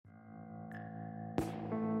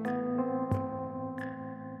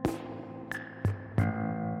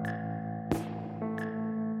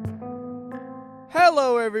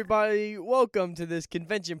Hello, everybody. Welcome to this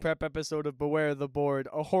convention prep episode of Beware the Board,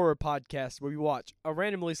 a horror podcast where we watch a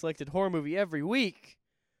randomly selected horror movie every week.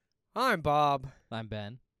 I'm Bob. I'm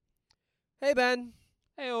Ben. Hey, Ben.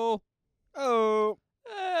 Hey-oh. Oh.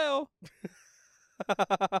 Hey-oh.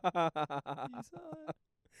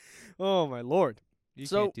 Oh, my Lord. You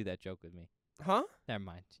So- can't do that joke with me. Huh? Never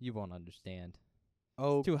mind. You won't understand.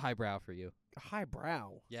 Oh, Too highbrow for you.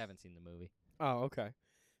 highbrow. You haven't seen the movie. Oh, okay.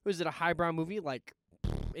 Was it a highbrow movie like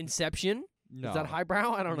Inception? No. Is that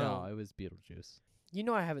highbrow? I don't know. No, it was Beetlejuice. You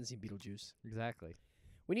know I haven't seen Beetlejuice. Exactly.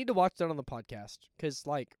 We need to watch that on the podcast because,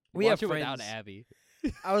 like, we Watch have it friends. without Abby.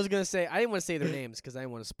 I was going to say, I didn't want to say their names because I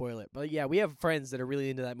didn't want to spoil it. But, yeah, we have friends that are really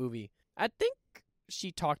into that movie. I think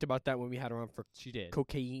she talked about that when we had her on for She did.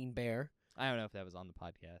 Cocaine Bear. I don't know if that was on the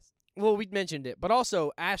podcast. Well, we mentioned it. But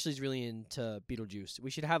also, Ashley's really into Beetlejuice. We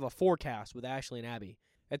should have a forecast with Ashley and Abby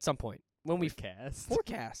at some point. When we cast.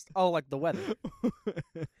 forecast. Oh, like the weather.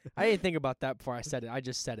 I didn't think about that before I said it. I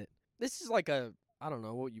just said it. This is like a, I don't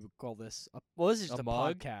know what you would call this. Well, this is just A a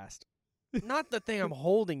mug? podcast. Not the thing I'm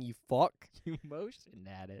holding, you fuck. You motioned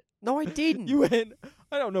at it. No, I didn't. You went,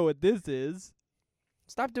 I don't know what this is.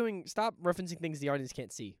 Stop referencing things the audience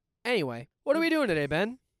can't see. Anyway, what are we doing today,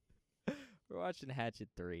 Ben? We're watching Hatchet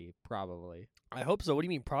 3, probably. I hope so. What do you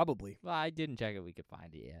mean, probably? Well, I didn't check if we could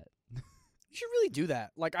find it yet. You should really do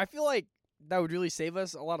that. Like, I feel like that would really save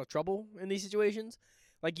us a lot of trouble in these situations.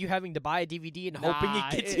 Like you having to buy a DVD and hoping Nah,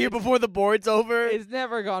 it gets here before the board's over. It's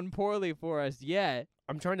never gone poorly for us yet.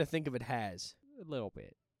 I'm trying to think if it has. A little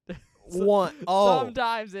bit. One. Oh.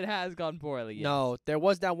 Sometimes it has gone poorly. Yes. No, there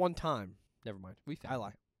was that one time. Never mind. We I found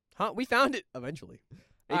lie. Huh? We found it eventually.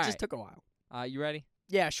 It All just right. took a while. You ready?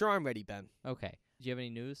 Yeah, sure, I'm ready, Ben. Okay. Do you have any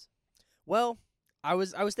news? Well, I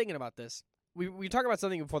was thinking about this. We were talking about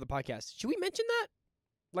something before the podcast. Should we mention that?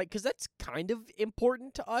 Like, because that's kind of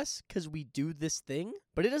important to us because we do this thing,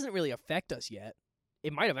 but it doesn't really affect us yet.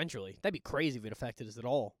 It might eventually. That'd be crazy if it affected us at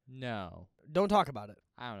all. No. Don't talk about it.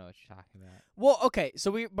 I don't know what you're talking about. Well, okay,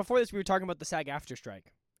 so before this we were talking about the SAG-AFTRA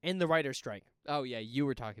strike and the writer's strike. Oh, yeah, you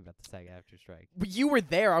were talking about the SAG-AFTRA strike. But you were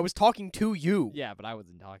there. I was talking to you. Yeah, but I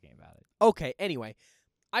wasn't talking about it. Okay, anyway.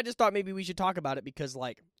 I just thought maybe we should talk about it because,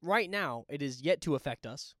 like, right now it is yet to affect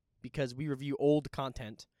us because we review old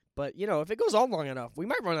content. But, you know, if it goes on long enough, we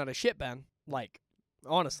might run out of shit, Ben. Like,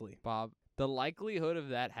 honestly. Bob, the likelihood of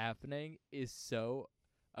that happening is so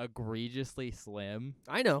egregiously slim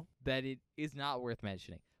I know. that it is not worth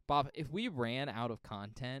mentioning. Bob, if we ran out of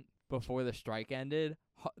content before the strike ended,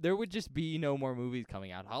 there would just be no more movies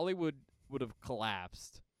coming out. Hollywood would have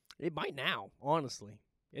collapsed. It might now, honestly.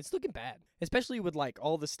 It's looking bad. Especially with, like,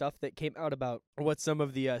 all the stuff that came out about what some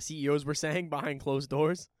of the CEOs were saying behind closed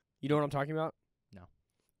doors. You know what I'm talking about?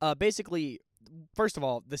 No. Basically, first of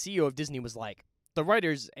all, the CEO of Disney was like, the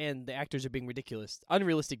writers and the actors are being ridiculous.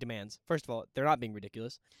 Unrealistic demands. First of all, they're not being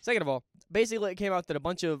ridiculous. Second of all, basically it came out that a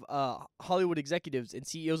bunch of Hollywood executives and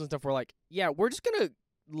CEOs and stuff were like, yeah, we're just going to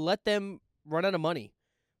let them run out of money.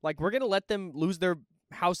 Like, we're going to let them lose their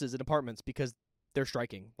houses and apartments because they're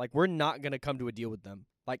striking. Like, we're not going to come to a deal with them.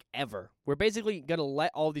 Like, ever. We're basically going to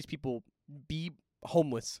let all these people be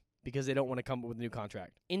homeless because they don't want to come up with a new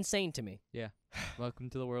contract. Insane to me. Yeah.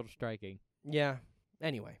 Welcome to the world of striking. Yeah.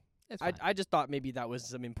 Anyway. It's fine. I just thought maybe that was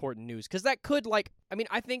some important news. Because that could, like, I mean,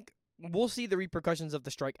 I think we'll see the repercussions of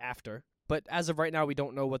the strike after. But as of right now, we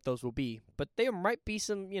don't know what those will be. But there might be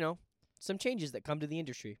some, you know, some changes that come to the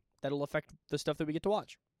industry that'll affect the stuff that we get to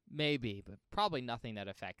watch. Maybe, but probably nothing that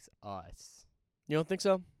affects us. You don't think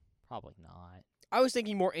so? Probably not. I was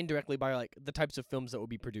thinking more indirectly by, like, the types of films that will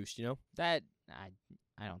be produced, you know? That,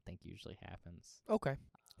 I don't think usually happens. Okay.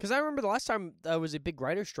 Because I remember the last time there was a big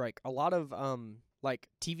writer's strike, a lot of, like,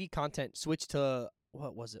 TV content switched to,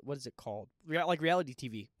 what was it? What is it called? Like, reality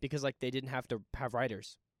TV. Because, like, they didn't have to have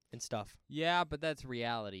writers and stuff. Yeah, but that's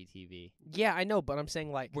reality TV. Yeah, I know, but I'm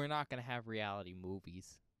saying, like... We're not going to have reality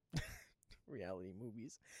movies. reality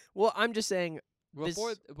movies. Well, I'm just saying...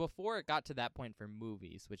 Before it got to that point for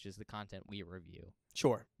movies, which is the content we review,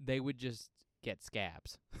 Sure. they would just get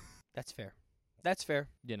scabs. That's fair. That's fair.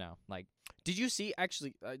 You know, like... Did you see,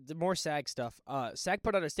 actually, the more SAG stuff? SAG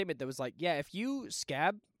put out a statement that was like, yeah, if you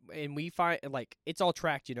scab and we find, like, it's all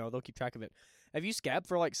tracked, you know, they'll keep track of it. If you scab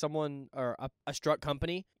for, like, someone or a struck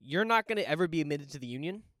company, you're not going to ever be admitted to the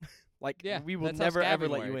union. Like, Yeah, we will that's how never, ever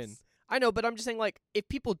scabbing let you in. works. I know, but I'm just saying, like, if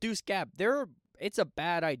people do scab, it's a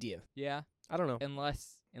bad idea. Yeah, I don't know.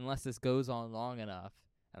 unless this goes on long enough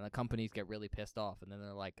and the companies get really pissed off and then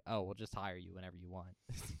they're like, oh, we'll just hire you whenever you want.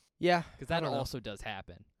 Yeah. Because that I don't know. also does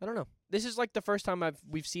happen. I don't know. This is, like, the first time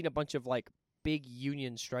we've seen a bunch of, like, big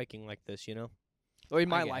unions striking like this, you know? Or in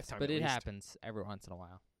my I guess, lifetime, but at it least. happens every once in a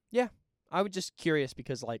while. I was just curious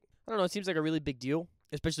because, like, I don't know, it seems like a really big deal,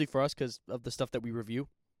 especially for us because of the stuff that we review.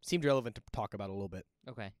 Seemed relevant to talk about a little bit.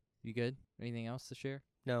 Okay. You good? Anything else to share?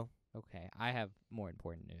 No. Okay. I have more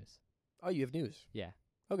important news. Oh, you have news. Yeah.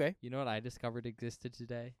 Okay. You know what I discovered existed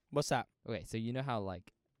today? What's that? Okay, so you know how,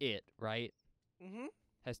 like, It, right? Mm-hmm.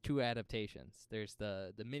 Has 2 adaptations. There's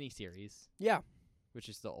the miniseries, Yeah. which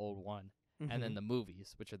is the old one, Mm-hmm. and then the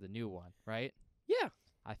movies, which are the new one, right? Yeah.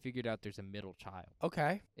 I figured out there's a middle child.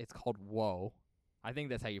 Okay. It's called Woe. I think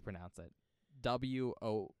that's how you pronounce it.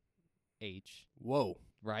 WOH, Whoa.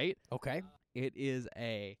 right? Okay. It is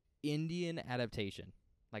a Indian adaptation,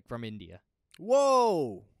 like from India.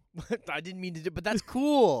 Whoa. I didn't mean to do, but that's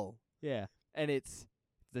cool. Yeah. And it's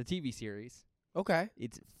the TV series. Okay.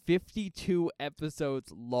 It's 52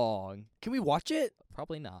 episodes long. Can we watch it?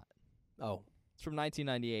 Probably not. Oh. It's from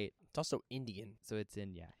 1998, It's also Indian. so it's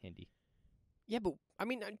in, Hindi. Yeah, but, I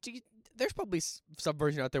mean, there's probably some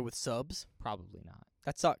version out there with subs. Probably not.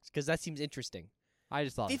 That sucks, because that seems interesting. I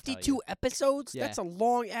just thought I'd tell 52 you. episodes? Yeah. That's a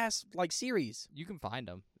long-ass, like, series. You can find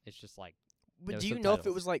them. It's just like But No do you know if it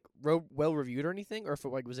subtitles. was, like, well-reviewed or anything? Or if it,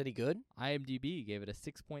 like, was any good? IMDb gave it a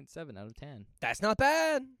 6.7 out of 10. That's not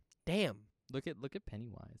bad. Damn. Look at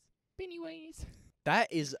Pennywise. Pennywise.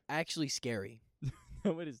 That is actually scary.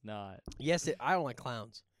 No, it is not. Yes, I don't like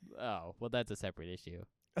clowns. Oh, well, that's a separate issue.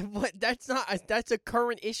 What? That's not. That's a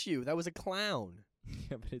current issue. That was a clown.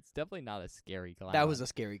 Yeah, but it's definitely not a scary clown. That was a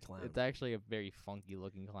scary clown. It's actually a very funky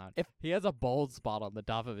looking clown. If- he has a bald spot on the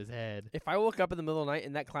top of his head. If I woke up in the middle of the night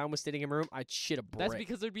and that clown was sitting in my room, I'd shit a brick. That's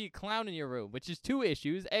because there'd be a clown in your room, which is 2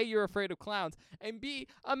 issues. A, you're afraid of clowns, and B,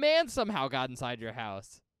 a man somehow got inside your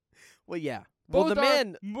house. Well, yeah. Well, Both the are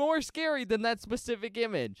man more scary than that specific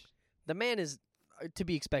image. is to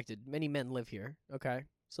be expected. Many men live here. Okay,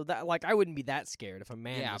 so that like I wouldn't be that scared if a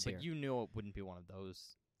man yeah, was but here. you knew it wouldn't be one of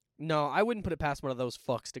those. No, I wouldn't put it past one of those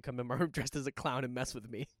fucks to come in my room dressed as a clown and mess with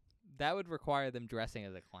me. That would require them dressing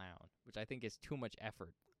as a clown, which I think is too much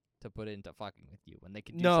effort to put into fucking with you when they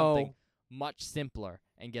could do something much simpler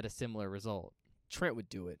and get a similar result. Trent would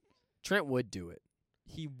do it. Trent would do it.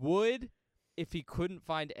 He would if he couldn't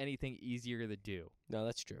find anything easier to do. No,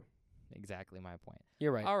 that's true. Exactly my point.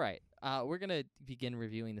 You're right. All right, we're going to begin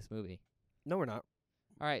reviewing this movie. No, we're not.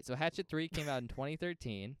 All right, so Hatchet 3 came out in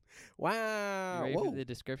 2013. Wow. You ready Whoa. for the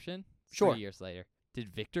description? Sure. 3 years later.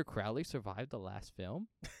 Did Victor Crowley survive the last film?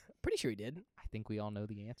 Pretty sure he did. I think we all know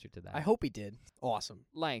the answer to that. I hope he did. Awesome.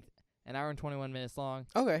 Length, 1 hour and 21 minutes long.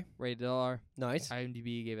 Okay. Rated R. Nice.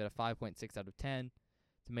 IMDb gave it a 5.6 out of 10.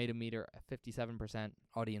 Tomato meter at 57%.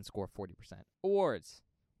 Audience score 40%. Awards.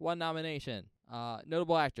 1 nomination.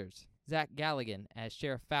 Notable actors. Zach Galligan as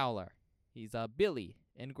Sheriff Fowler. He's Billy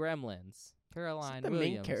in Gremlins. Caroline Is that the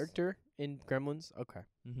Williams. main character in Gremlins? Okay.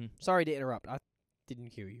 Mm-hmm. Sorry to interrupt. I didn't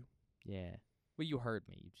hear you. Yeah. Well, you heard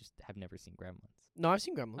me. You just have never seen Gremlins. No, I've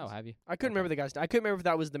seen Gremlins. Oh, have you? I couldn't remember the guy's. I couldn't remember if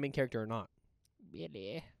that was the main character or not.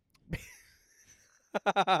 Really?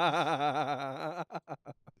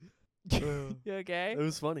 You okay? It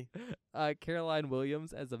was funny. Caroline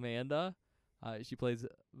Williams as Amanda. She plays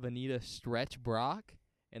Vanita Stretch Brock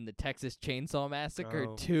in the Texas Chainsaw Massacre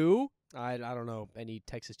Oh. 2. I don't know any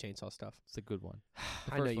Texas Chainsaw stuff. It's a good one.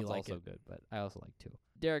 The I know first you one's like also it. good, but I also like 2.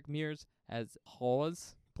 Derek Mears as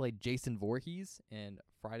Hawes, played Jason Voorhees in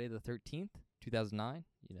Friday the 13th, 2009.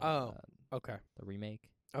 You know, Oh. Okay. the remake.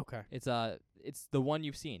 Okay. It's the one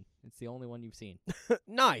you've seen. It's the only one you've seen.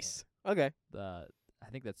 Nice. Okay. I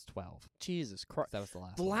think that's 12. Jesus Christ. That was the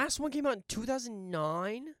last The one. last one came out in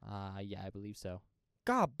 2009. Yeah, I believe so.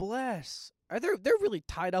 God bless. They're really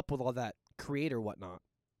tied up with all that creator whatnot,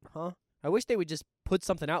 huh? I wish they would just put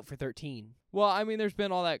something out for 13. Well, I mean, there's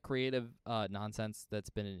been all that creative nonsense that's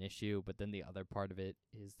been an issue, but then the other part of it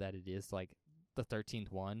is that it is like the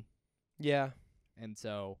 13th one. Yeah. And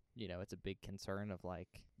so, it's a big concern of like,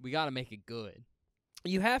 we got to make it good.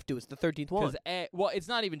 You have to. It's the 13th one. Well, it's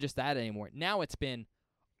not even just that anymore. Now it's been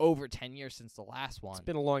over 10 years since the last one. It's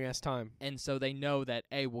been a long ass time. And so they know that,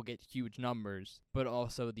 A, we'll get huge numbers, but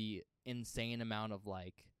also the insane amount of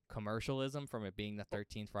like commercialism from it being the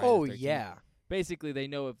 13th Friday Oh, the 13th. yeah. Basically, they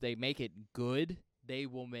know if they make it good, they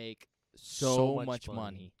will make so much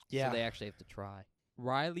money. Yeah. So they actually have to try.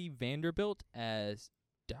 Riley Vanderbilt as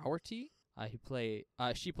Dougherty.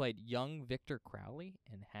 She played young Victor Crowley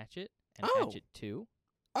in Hatchet and Oh. Hatchet 2.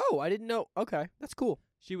 Oh, I didn't know. Okay. That's cool.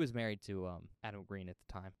 She was married to Adam Green at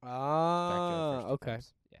the time. Ah, Back to the first two okay.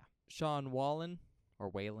 films. Yeah. Sean Whalen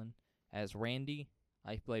as Randy.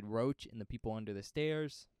 He played Roach in The People Under the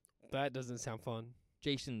Stairs. That doesn't sound fun.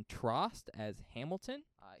 Jason Trost as Hamilton.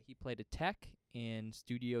 He played a tech in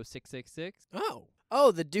Studio 666.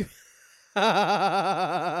 Oh, the dude.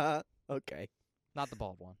 Okay. Not the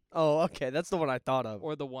bald one. Oh, okay. That's the one I thought of.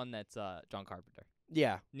 Or the one that's John Carpenter.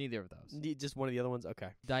 Yeah. Neither of those. Just one of the other ones? Okay.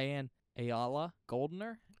 Diane Ayala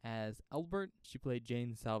Goldner as Albert. She played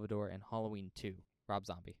Jane Salvador in Halloween 2. Rob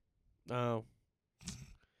Zombie. Oh.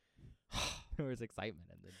 There was excitement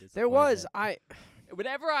in the There was.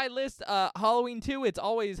 Whenever I list Halloween 2, it's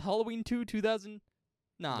always Halloween 2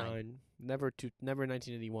 2009. Never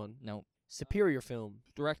 1981. Nope. Superior film.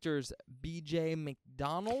 Director's B.J.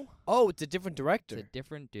 McDonnell. Oh, it's a different director. It's a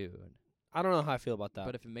different dude. I don't know how I feel about that.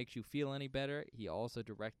 But if it makes you feel any better, he also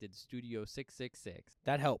directed Studio 666.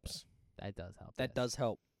 That helps. That does help. That does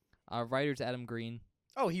help. Writer's Adam Green.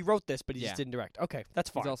 Oh, he wrote this, but he just didn't direct. Okay, that's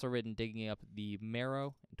fine. He's also written Digging Up the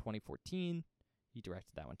Marrow in 2014. He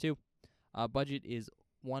directed that one too. Budget is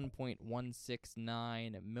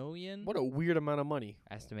 $1.169 million. What a weird amount of money.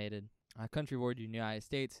 Estimated. Country of origin, United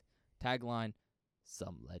States. Tagline,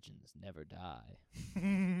 some legends never die.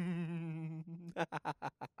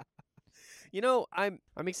 You know, I'm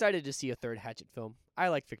excited to see a third Hatchet film. I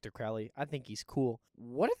like Victor Crowley. I think he's cool.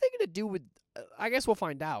 What are they going to do with... I guess we'll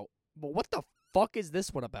find out. But what the fuck is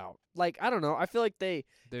this one about? Like, I don't know. I feel like There's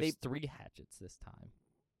 3 Hatchets this time.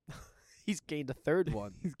 He's gained a third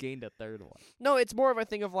one. He's gained a third one. No, it's more of a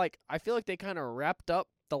thing of like, I feel like they kind of wrapped up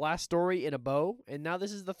the last story in a bow, and now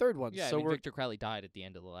this is the third one. Yeah, so Victor Crowley died at the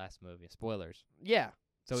end of the last movie. Spoilers. Yeah.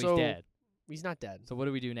 So he's dead. He's not dead. So what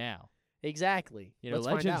do we do now? Exactly. Let's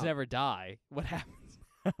legends never die. What happens?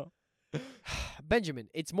 Benjamin,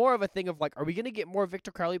 it's more of a thing of like, are we going to get more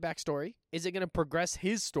Victor Crowley backstory? Is it going to progress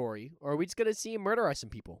his story? Or are we just going to see him murderize some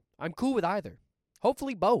people? I'm cool with either.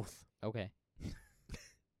 Hopefully both. Okay.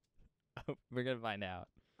 We're going to find out.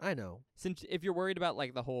 I know. Since if you're worried about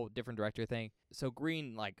like the whole different director thing, so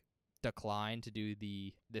Green like declined to do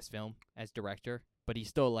this film as director, but he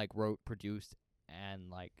still like wrote, produced,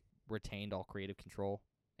 and like retained all creative control,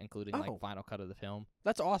 including like final cut of the film.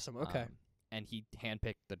 That's awesome. Okay. And he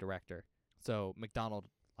handpicked the director. So McDonald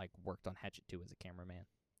like worked on Hatchet 2 as a cameraman.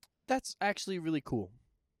 That's actually really cool.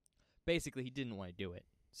 Basically, he didn't want to do it,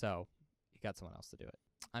 so he got someone else to do it.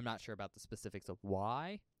 I'm not sure about the specifics of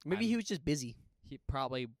why. Maybe he was just busy. He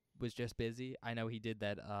probably was just busy. I know he did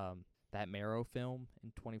that Marrow film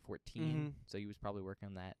in 2014, so he was probably working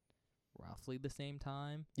on that roughly the same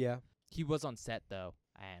time. Yeah. He was on set, though,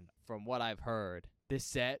 and from what I've heard, this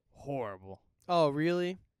set, horrible. Oh,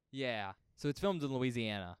 really? Yeah. So it's filmed in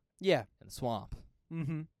Louisiana. Yeah. In the swamp.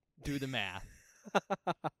 Mm-hmm. Do the math.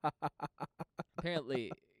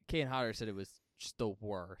 Apparently, Kane Hodder said it was just the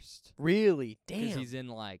worst. Really? Damn. Because he's in,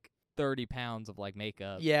 like, 30 pounds of, like,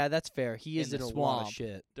 makeup. Yeah, that's fair. He is in a lot of swamp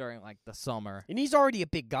shit. During, like, the summer. And he's already a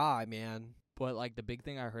big guy, man. But, like, the big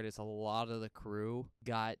thing I heard is a lot of the crew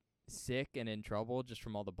got sick and in trouble just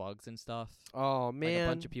from all the bugs and stuff. Oh, man. Like, a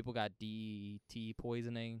bunch of people got DET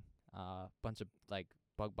poisoning. A bunch of, like,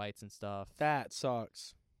 bug bites and stuff. That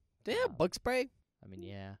sucks. Did they have bug spray? I mean,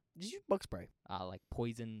 yeah. Did you use bug spray? Like,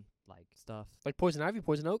 poison, like, stuff. Like poison ivy,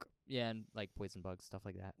 poison oak? Yeah, and, like, poison bugs, stuff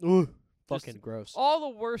like that. Ugh. Fucking gross.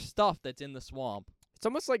 All the worst stuff that's in the swamp. It's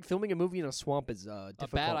almost like filming a movie in a swamp is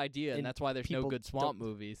difficult. A bad idea, and that's why there's no good swamp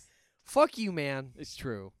movies. Fuck you, man. It's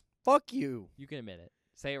true. Fuck you. You can admit it.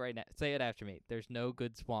 Say it right now. Say it after me. There's no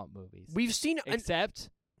good swamp movies. We've seen except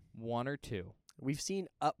 1 or 2. We've seen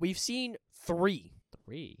 3.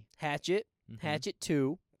 3. Hatchet, Hatchet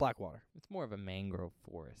 2, Blackwater. It's more of a mangrove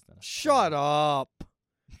forest than a Shut up.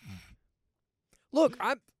 Look,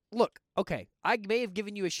 okay. I may have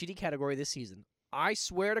given you a shitty category this season. I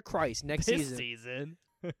swear to Christ, next season.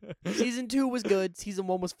 Season 2 was good. Season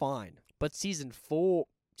 1 was fine. But season 4,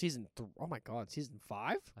 season 3, oh my God, season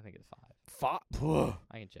 5? I think it's 5.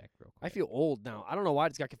 I can check real quick. I feel old now. I don't know why I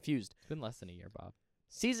just got confused. It's been less than a year, Bob.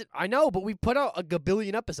 I know, but we put out a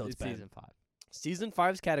gabillion episodes. It's season 5. Season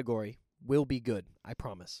 5's category will be good. I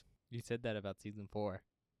promise. You said that about season 4.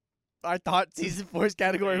 I thought season 4's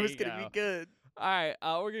category was going to be good. All right,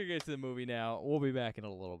 we're going to get to the movie now. We'll be back in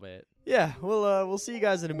a little bit. Yeah, we'll see you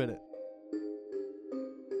guys in a minute.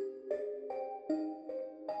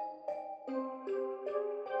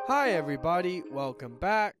 Hi, everybody. Welcome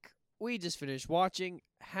back. We just finished watching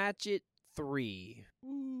Hatchet 3. Ooh.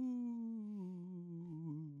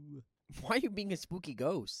 Why are you being a spooky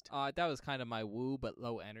ghost? That was kind of my woo, but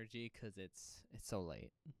low energy because it's so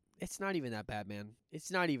late. It's not even that bad, man. It's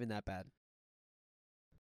not even that bad.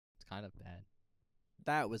 It's kind of bad.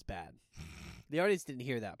 That was bad. The audience didn't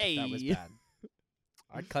hear that, but that was bad.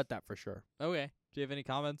 I'd cut that for sure. Okay. Do you have any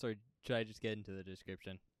comments, or should I just get into the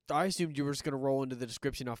description? I assumed you were just going to roll into the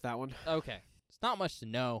description off that one. Okay. It's not much to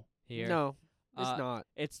know here. No, it's not.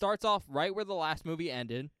 It starts off right where the last movie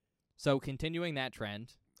ended, so continuing that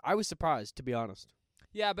trend. I was surprised, to be honest.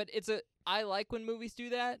 Yeah, but I like when movies do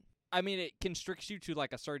that. I mean, it constricts you to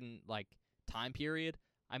like a certain like time period.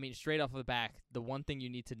 I mean, straight off of the back, the one thing you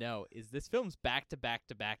need to know is this film's back to back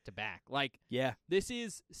to back to back. Like, Yeah. this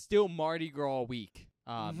is still Mardi Gras week,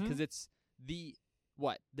 because it's the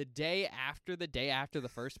day after the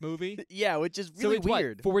first movie. Yeah, which is So really it's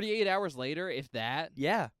weird. 48 hours later, if that.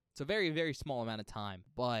 Yeah. It's a very, very small amount of time,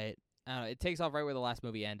 but it takes off right where the last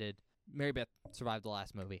movie ended. Mary Beth survived the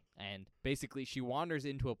last movie, and basically she wanders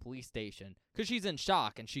into a police station because she's in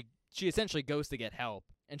shock, and she essentially goes to get help,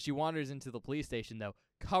 and she wanders into the police station, though,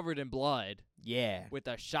 covered in blood Yeah. with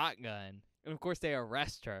a shotgun, and of course they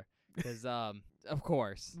arrest her because, of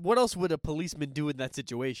course. What else would a policeman do in that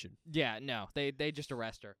situation? Yeah, no, they just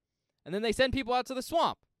arrest her. And then they send people out to the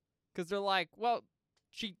swamp because they're like, well,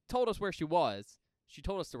 she told us where she was. She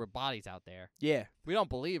told us there were bodies out there. Yeah. We don't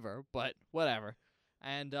believe her, but whatever.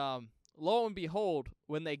 And lo and behold,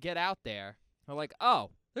 when they get out there, they're like,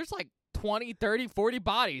 oh, there's like 20, 30, 40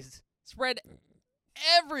 bodies spread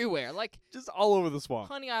everywhere. Like, Just all over the swamp.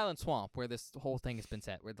 Honey Island Swamp, where this whole thing has been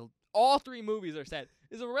set, where all three movies are set,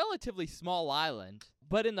 is a relatively small island.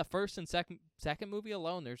 But in the first and second movie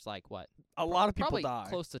alone, there's like, what? A lot of people Probably die.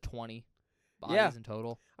 close to 20 bodies Yeah. in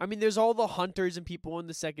total. I mean, there's all the hunters and people in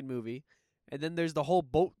the second movie, and then there's the whole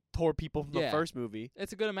boat tour people from the Yeah. first movie,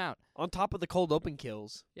 It's a good amount. on top of the cold open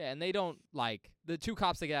kills. Yeah, and they don't, like, the two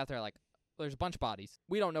cops that get out there are like, there's a bunch of bodies.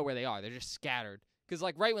 We don't know where they are. They're just scattered. Because,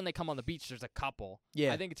 like, right when they come on the beach, there's a couple.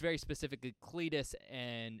 Yeah. I think it's very specifically Cletus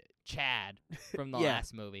and Chad from the Yeah.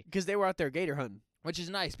 last movie. Because they were out there gator hunting. Which is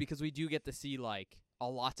nice because we do get to see, like, a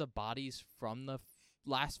lot of bodies from the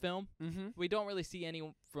last film. Mm-hmm. We don't really see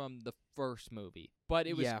any from the first movie. But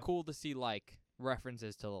it was Yeah. cool to see, like,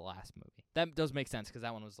 references to the last movie. That does make sense because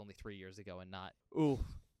that one was only 3 years ago and not Ooh.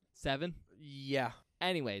 7. Yeah.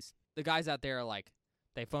 Anyways, the guys out there are like,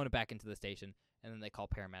 they phone it back into the station, and then they call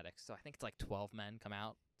paramedics. So I think it's like 12 men come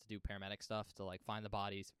out to do paramedic stuff to like find the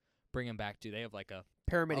bodies, bring them back to. They have like a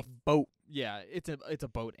Paramedic boat. yeah, it's a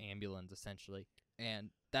boat ambulance essentially, and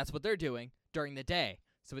that's what they're doing during the day.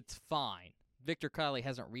 So it's fine. Victor Crowley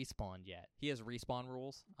hasn't respawned yet. He has respawn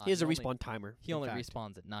rules. He has a only- respawn timer. He only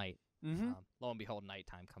respawns at night. Mm-hmm. Lo and behold,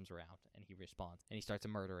 nighttime comes around, and he respawns, and he starts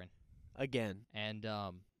murdering. Again. And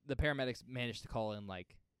the paramedics managed to call in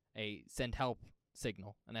like a send help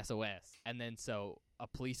signal, an SOS, and then so a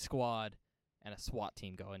police squad and a SWAT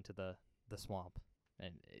team go into the swamp,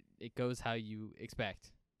 and it goes how you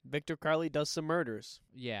expect. Victor Crowley does some murders.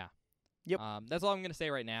 Yeah. Yep. That's all I'm gonna say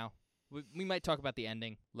right now. We might talk about the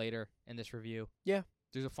ending later in this review. Yeah.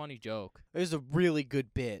 There's a funny joke. There's a really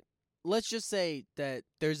good bit. Let's just say that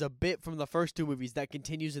there's a bit from the first two movies that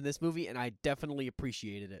continues in this movie, and I definitely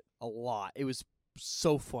appreciated it a lot. It was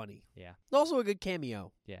so funny. Yeah. Also a good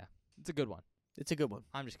cameo. Yeah. It's a good one. It's a good one.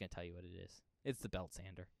 I'm just gonna tell you what it is. It's the belt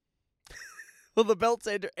sander. Well, the belt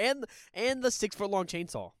sander and the 6-foot-long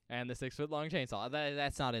chainsaw. And the 6-foot-long chainsaw.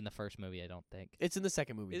 That's not in the first movie, I don't think. It's in the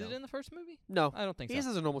second movie. Is though. it in the first movie? No, I don't think he so.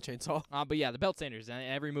 has a normal chainsaw. But yeah, the belt sander's in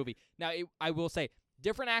every movie. Now, I will say,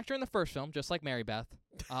 different actor in the first film, just like Mary Beth.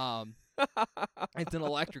 It's an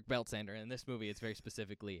electric belt sander. In this movie, it's very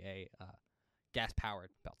specifically a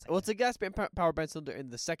gas-powered belt sander. Well, it's a gas power belt cylinder in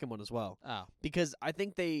the second one as well, Oh. because I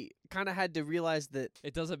think they kind of had to realize that.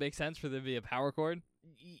 It doesn't make sense for there to be a power cord?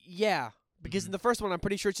 Yeah, because Mhm. in the first one, I'm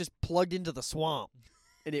pretty sure it's just plugged into the swamp,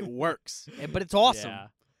 and it works. But it's awesome. Yeah.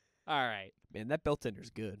 All right. Man, that belt tender's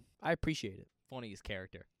good. I appreciate it. Funniest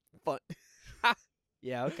character. Fun.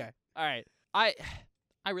 Yeah, okay. All right.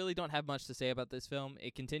 I really don't have much to say about this film.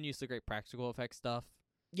 It continues the great practical effects stuff.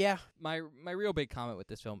 Yeah. My real big comment with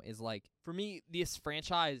this film is, like, for me, this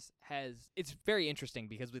franchise it's very interesting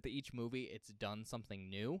because with each movie, it's done something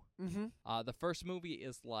new. Mm-hmm. The first movie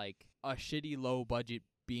is like a shitty low-budget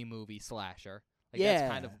B-movie slasher. Like, that's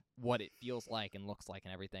kind of Yeah. what it feels like and looks like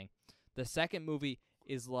and everything. The second movie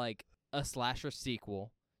is like a slasher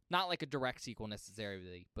sequel. Not like a direct sequel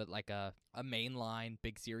necessarily, but like a mainline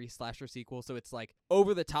big series slasher sequel. So it's like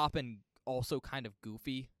over the top and also kind of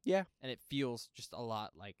goofy. Yeah. And it feels just a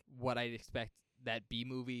lot like what I'd expect that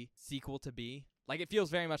B-movie sequel to be. Like, it feels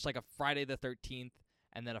very much like a Friday the 13th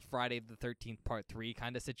and then a Friday the 13th Part 3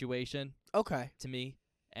 kind of situation Okay. to me.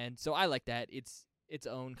 And so I like that. It's its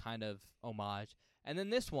own kind of homage. And then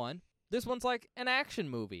this one's like an action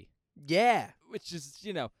movie. Yeah. Which is,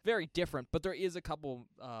 very different. But there is a couple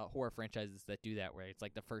horror franchises that do that, where it's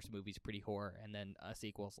like the first movie's pretty horror, and then a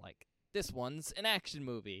sequel's like, this one's an action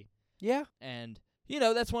movie. Yeah. And,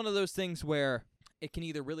 that's one of those things where it can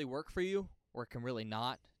either really work for you, or it can really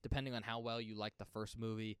not, depending on how well you like the first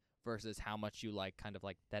movie versus how much you like kind of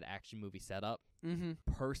like that action movie setup. Mm-hmm.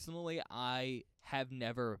 Personally, I have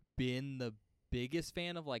never been the biggest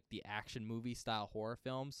fan of like the action movie style horror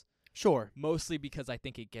films. Sure. Mostly because I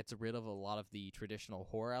think it gets rid of a lot of the traditional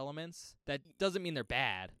horror elements. That doesn't mean they're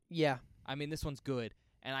bad. Yeah. I mean, this one's good.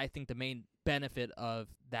 And I think the main benefit of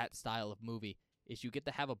that style of movie is you get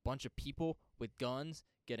to have a bunch of people with guns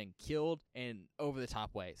getting killed in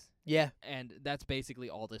over-the-top ways. Yeah. And that's basically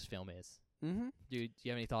all this film is. Mm-hmm. Dude, do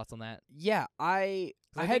you have any thoughts on that? Yeah, I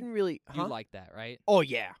hadn't really... You like that, right? Oh,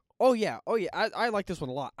 yeah. I like this one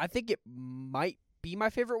a lot. I think it might be my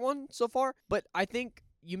favorite one so far, but I think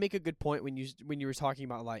you make a good point when you were talking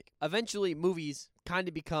about, like, eventually movies kind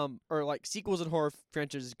of become, or, like, sequels and horror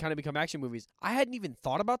franchises kind of become action movies. I hadn't even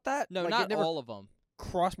thought about that. No, like, not all of them.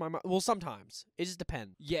 Crossed my mind. Well, sometimes. It just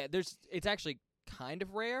depends. Yeah, it's actually kind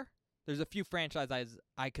of rare. There's a few franchises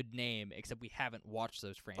I could name, except we haven't watched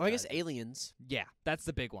those franchises. Oh, I guess Aliens. Yeah, that's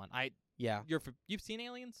the big one. Yeah. You've seen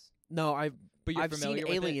Aliens? No, But you're I've seen familiar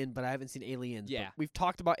with Alien, but I haven't seen Aliens. Yeah. But we've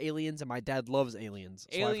talked about Aliens, and my dad loves Aliens.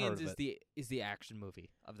 So Aliens I've heard of it. is the action movie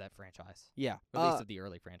of that franchise. Yeah. Or at least of the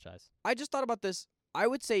early franchise. I just thought about this. I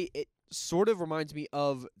would say it sort of reminds me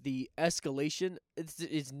of the escalation.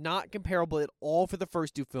 It's not comparable at all for the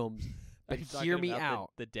first two films, but hear me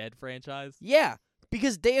out. The Dead franchise? Yeah,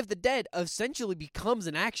 because Day of the Dead essentially becomes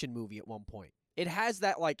an action movie at one point. It has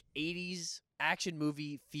that, like, 80s action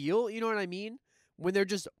movie feel, you know what I mean? When they're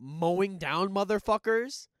just mowing down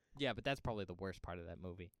motherfuckers. Yeah, but that's probably the worst part of that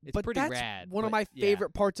movie. It's but pretty that's rad. one of my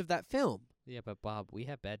favorite parts of that film. Yeah, but Bob, we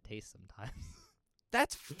have bad taste sometimes.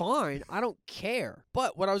 That's fine. I don't care.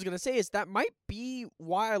 But what I was going to say is that might be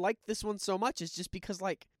why I like this one so much, is just because,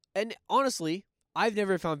 like, and honestly, I've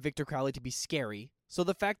never found Victor Crowley to be scary. So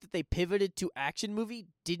the fact that they pivoted to action movie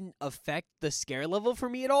didn't affect the scare level for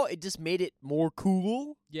me at all. It just made it more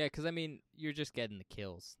cool. Yeah, because, I mean, you're just getting the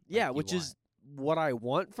kills. Yeah, which is what I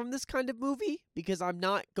want from this kind of movie, because I'm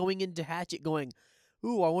not going into Hatchet going,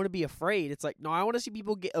 ooh, I want to be afraid. It's like, no, I want to see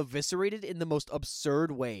people get eviscerated in the most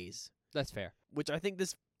absurd ways. That's fair. Which I think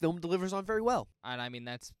this film delivers on very well. And I mean,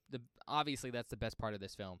 obviously that's the best part of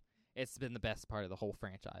this film. It's been the best part of the whole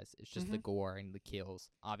franchise. It's just the gore and the kills.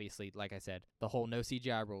 Obviously, like I said, the whole no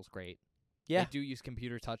CGI rule is great. Yeah. They do use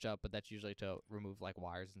computer touch-up, but that's usually to remove, like,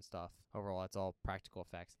 wires and stuff. Overall, it's all practical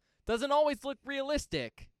effects. Doesn't always look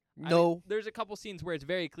realistic. No. I mean, there's a couple scenes where it's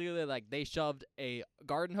very clearly, like, they shoved a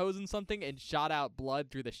garden hose in something and shot out blood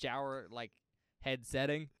through the shower, like, head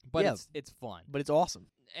setting. But Yeah. it's fun. But it's awesome.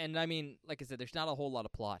 And, I mean, like I said, there's not a whole lot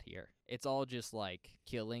of plot here. It's all just, like,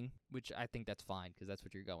 killing, which I think that's fine, because that's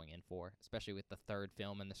what you're going in for, especially with the third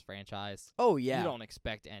film in this franchise. Oh, yeah. You don't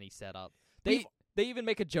expect any setup. They even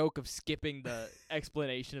make a joke of skipping the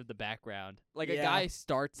explanation of the background. Like, a guy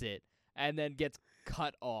starts it and then gets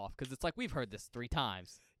cut off, because it's like, we've heard this 3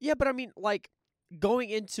 times. Yeah, but I mean, like, going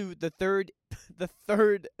into the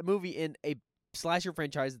third movie in a slasher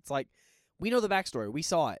franchise, it's like, we know the backstory. We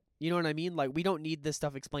saw it. You know what I mean? Like, we don't need this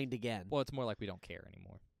stuff explained again. Well, it's more like we don't care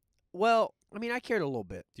anymore. Well, I mean, I cared a little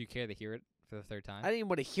bit. Do you care to hear it for the third time? I didn't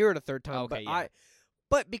want to hear it a third time, Okay,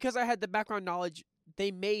 but because I had the background knowledge,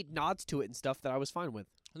 they made nods to it and stuff that I was fine with.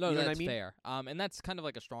 No, you know that's what I mean? fair. And that's kind of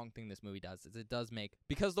like a strong thing this movie does, is it does make,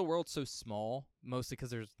 because the world's so small, mostly because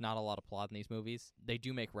there's not a lot of plot in these movies, they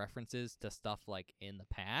do make references to stuff, like, in the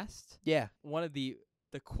past. Yeah. One of the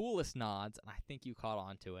coolest nods, and I think you caught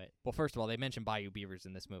on to it. Well, first of all, they mentioned Bayou Beavers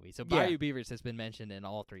in this movie. So Bayou Beavers has been mentioned in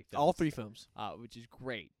all 3 films. All 3 films. Which is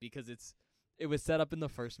great, because it was set up in the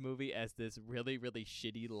first movie as this really, really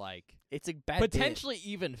shitty, like, it's a bad potentially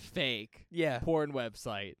even fake porn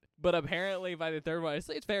website. But apparently by the third one,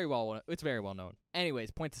 it's very well known.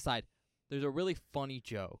 Anyways, points aside, there's a really funny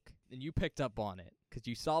joke, and you picked up on it because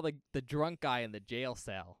you saw the drunk guy in the jail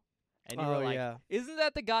cell, and you were like, "Isn't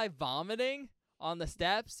that the guy vomiting on the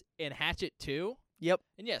steps in Hatchet 2?" Yep.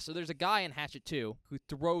 And yeah, so there's a guy in Hatchet 2 who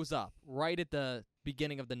throws up right at the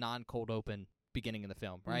beginning of the non-cold open beginning of the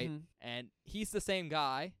film, right? Mm-hmm. And he's the same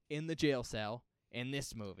guy in the jail cell in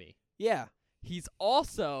this movie. Yeah. He's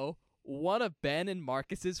also one of Ben and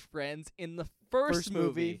Marcus's friends in the first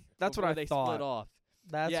movie. That's what I they thought. split off.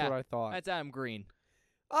 That's what I thought. That's Adam Green.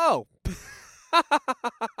 Oh.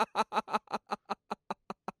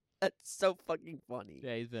 That's so fucking funny.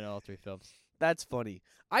 Yeah, he's been in all 3 films. That's funny.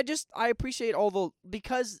 I appreciate all the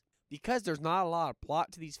because there's not a lot of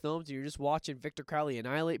plot to these films and you're just watching Victor Crowley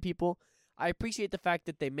annihilate people. I appreciate the fact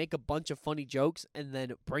that they make a bunch of funny jokes and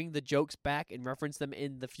then bring the jokes back and reference them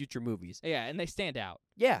in the future movies. Yeah, and they stand out.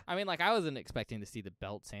 Yeah. I mean, like, I wasn't expecting to see the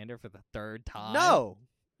belt sander for the 3rd time. No.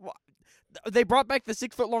 They brought back the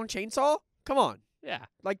 6-foot-long chainsaw? Come on. Yeah.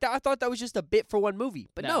 Like, that, I thought that was just a bit for one movie.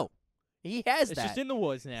 But no. He has It's that. just in the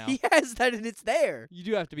woods now. He has that, and it's there. You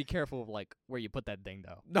do have to be careful of like where you put that thing,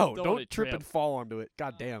 though. No, Don't don't let it trip trip. and fall onto it.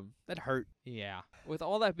 God damn, that hurt. Yeah. With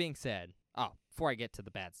all that being said, before I get to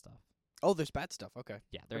the bad stuff. Oh, there's bad stuff. Okay.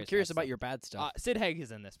 Yeah, there I'm is curious bad about stuff. your bad stuff. Sid Haig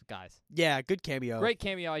is in this, guys. Yeah, good cameo. Great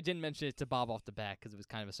cameo. I didn't mention it to Bob off the bat because it was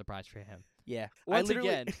kind of a surprise for him. Yeah. Once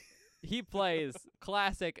again, he plays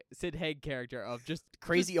classic Sid Haig character of just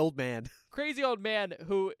crazy old man. Crazy old man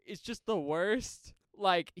who is just the worst.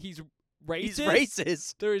 Like, he's racist. He's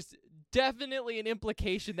racist. There's definitely an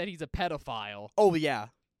implication that he's a pedophile. Oh, yeah.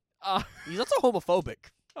 He's also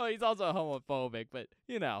homophobic. Oh, he's also homophobic, but,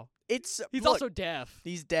 you know. He's also deaf.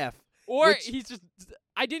 He's deaf. Or he's just...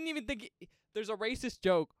 I didn't even think... There's a racist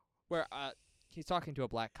joke where he's talking to a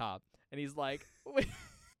black cop, and he's like...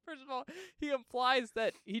 First of all, he implies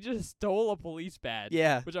that he just stole a police badge.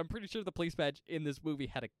 Yeah. Which I'm pretty sure the police badge in this movie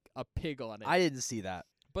had a pig on it. I didn't see that.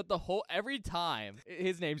 But every time...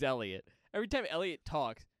 His name's Elliot. Every time Elliot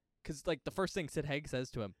talks... Because, like, the first thing Sid Haig says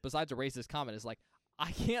to him, besides a racist comment, is like,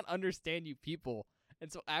 I can't understand you people.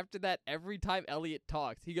 And so after that, every time Elliot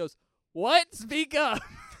talks, he goes, what? Speak up!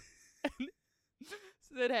 And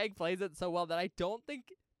Sid Haig plays it so well that I don't think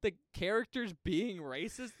the character's being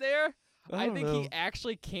racist there. I think he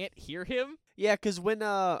actually can't hear him. Yeah, because when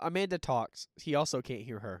Amanda talks, he also can't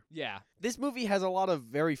hear her. Yeah. This movie has a lot of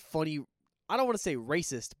very funny, I don't want to say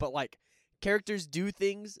racist, but, like, characters do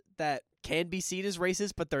things that can be seen as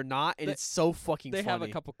racist, but they're not, and it's so fucking funny. They have a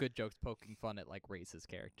couple good jokes poking fun at, like, racist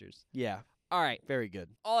characters. Yeah. All right. Very good.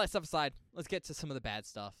 All that stuff aside, let's get to some of the bad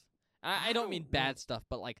stuff. I don't mean bad stuff,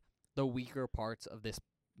 but, like, the weaker parts of this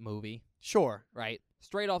movie. Sure. Right?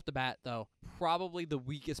 Straight off the bat, though, probably the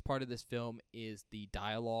weakest part of this film is the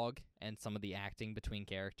dialogue and some of the acting between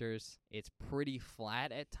characters. It's pretty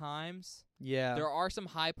flat at times. Yeah. There are some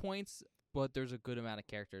high points, but there's a good amount of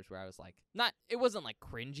characters where I was like, it wasn't like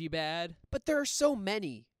cringy bad. But there are so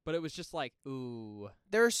many. But it was just like, ooh.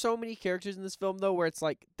 There are so many characters in this film, though, where it's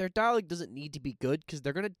like, their dialogue doesn't need to be good because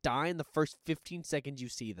they're going to die in the first 15 seconds you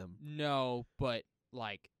see them. No, but,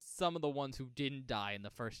 like, some of the ones who didn't die in the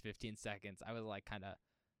first 15 seconds, I was like, kind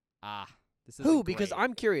of, this is Who? Because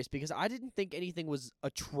I'm curious, because I didn't think anything was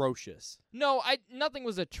atrocious. No, nothing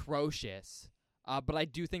was atrocious. But I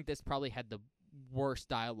do think this probably had the worst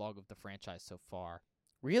dialogue of the franchise so far.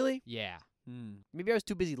 Really? Yeah. Maybe I was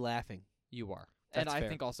too busy laughing. You were. That's and I fair.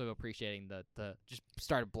 think also appreciating the just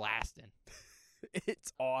started blasting.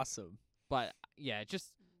 It's awesome. But, yeah,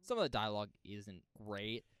 just some of the dialogue isn't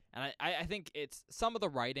great. And I think it's some of the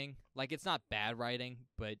writing, like, it's not bad writing,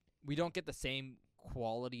 but we don't get the same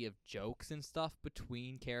quality of jokes and stuff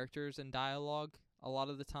between characters and dialogue a lot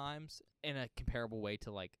of the times in a comparable way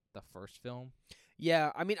to, like, the first film.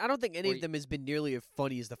 Yeah, I mean, I don't think any of them has been nearly as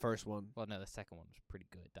funny as the first one. Well, no, the second one was pretty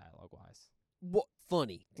good dialogue-wise. What?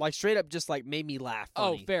 Funny. Like, straight up just, like, made me laugh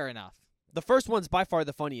funny. Oh, fair enough. The first one's by far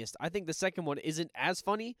the funniest. I think the second one isn't as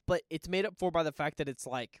funny, but it's made up for by the fact that it's,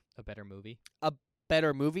 like... A better movie? A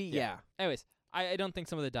better movie? Yeah. Anyways, I don't think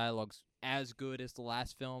some of the dialogue's as good as the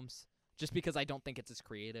last films, just because I don't think it's as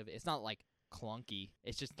creative. It's not, like, clunky.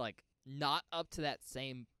 It's just, like, not up to that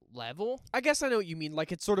same level. I guess I know what you mean.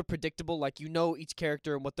 Like, it's sort of predictable. Like, you know each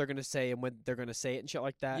character and what they're going to say and when they're going to say it and shit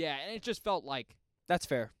like that. Yeah, and it just felt like... That's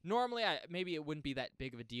fair. Normally, maybe it wouldn't be that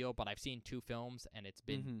big of a deal, but I've seen 2 films, and it's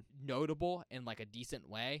been notable in, like, a decent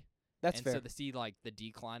way. That's fair. And so to see, like, the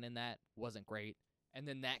decline in that wasn't great. And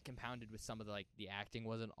then that compounded with some of the, like, the acting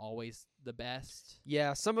wasn't always the best.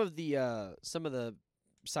 Yeah, some of the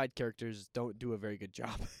side characters don't do a very good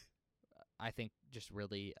job. I think just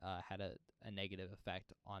really had a negative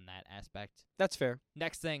effect on that aspect. That's fair.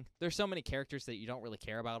 Next thing, there's so many characters that you don't really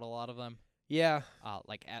care about a lot of them. Yeah.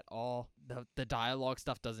 Like, at all. The dialogue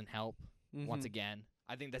stuff doesn't help, once again.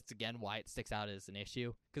 I think that's, again, why it sticks out as an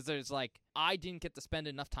issue. Because there's, like, I didn't get to spend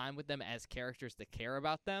enough time with them as characters to care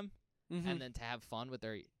about them. And then to have fun with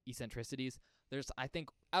their eccentricities. There's, I think,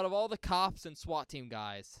 out of all the cops and SWAT team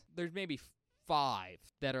guys, there's maybe 5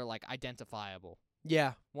 that are, like, identifiable.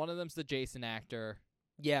 Yeah. One of them's the Jason actor.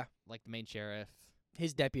 Yeah. Like, the main sheriff.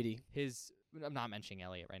 His deputy. I'm not mentioning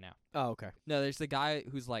Elliot right now. Oh, okay. No, there's the guy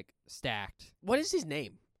who's, like, stacked. What is his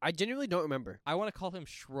name? I genuinely don't remember. I want to call him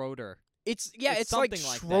Schroeder. It's like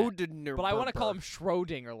Schrodinger. But I want to call him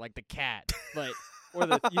Schrodinger, like the cat, but or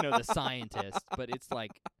the the scientist. But it's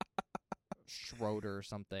like Schroeder or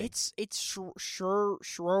something. It's Schrodinger.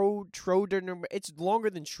 It's longer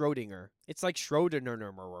than Schrodinger. It's like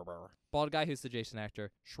Schrodinger. Bald guy who's the Jason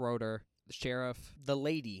actor. Schroeder, the sheriff, the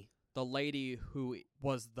lady who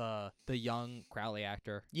was the young Crowley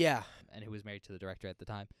actor. Yeah, and who was married to the director at the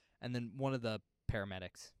time, and then one of the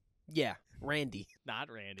paramedics. Yeah, Randy. Not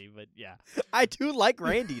Randy, but yeah. I do like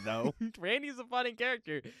Randy, though. Randy's a funny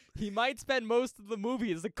character. He might spend most of the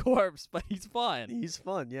movie as a corpse, but he's fun. He's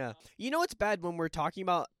fun, yeah. You know what's bad when we're talking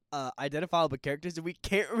about identifiable characters and we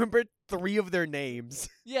can't remember 3 of their names?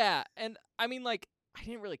 Yeah, and I mean, like, I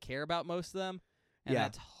didn't really care about most of them, and Yeah.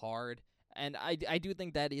 that's hard. And I do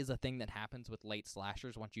think that is a thing that happens with late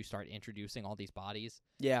slashers once you start introducing all these bodies.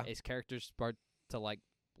 Yeah, Is characters start to, like,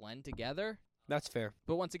 blend together. that's fair.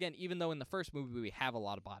 But once again, even though in the first movie we have a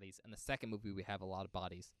lot of bodies, and the second movie we have a lot of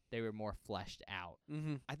bodies, they were more fleshed out.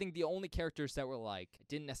 Mm-hmm. I think the only characters that were, like,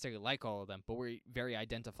 didn't necessarily like all of them, but were very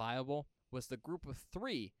identifiable, was the group of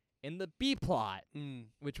 3 in the B plot,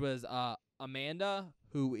 which was Amanda,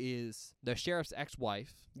 who is the sheriff's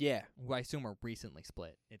ex-wife, Yeah. who I assume are recently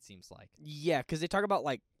split, it seems like. Yeah, because they talk about,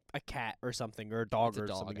 like, a cat or something, or a dog It's a or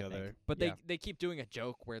dog, something I think. other. But yeah. they keep doing a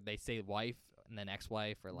joke where they say wife and then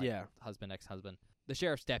ex-wife, or, like, Yeah. husband, ex-husband. The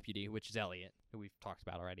sheriff's deputy, which is Elliot, who we've talked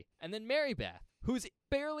about already. And then Mary Beth, who's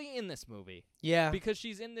barely in this movie. Yeah. Because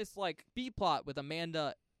she's in this, like, B-plot with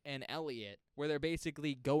Amanda and Elliot, where they're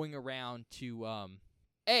basically going around to,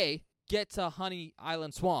 get to Honey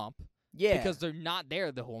Island Swamp, Yeah. because they're not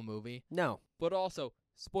there the whole movie, No. but also,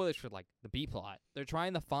 spoilers for, like, the B-plot, they're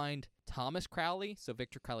trying to find Thomas Crowley, so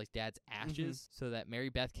Victor Crowley's dad's ashes, so that Mary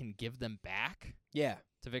Beth can give them back Yeah.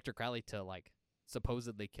 to Victor Crowley to, like,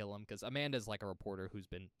 supposedly kill him, because Amanda's, like, a reporter who's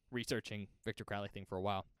been researching Victor Crowley thing for a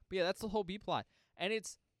while. But yeah, that's the whole B-plot, and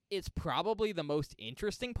it's probably the most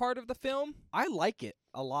interesting part of the film. I like it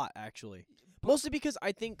a lot, actually. Mostly because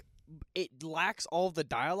I think it lacks all the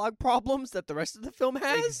dialogue problems that the rest of the film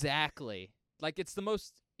has. Exactly. Like, it's the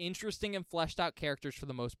most interesting and fleshed out characters for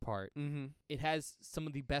the most part. Mm-hmm. It has some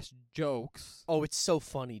of the best jokes. Oh, it's so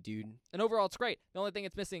funny, dude. And overall, it's great. The only thing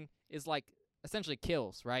it's missing is, like, essentially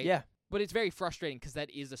kills, right? Yeah. But it's very frustrating because that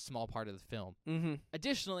is a small part of the film. Mm-hmm.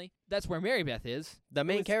 Additionally, that's where Mary Beth is. The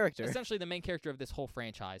main Who is character. Essentially the main character of this whole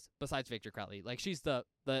franchise, besides Victor Crowley. Like, she's the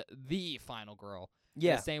final girl.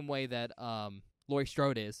 Yeah. The same way that Laurie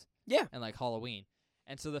Strode is. Yeah. And, like, Halloween.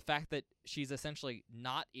 And so the fact that she's essentially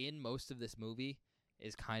not in most of this movie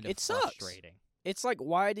is kind of It sucks. frustrating. It's like,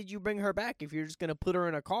 why did you bring her back if you're just going to put her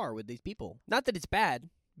in a car with these people? Not that it's bad,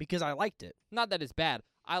 because I liked it. Not that it's bad.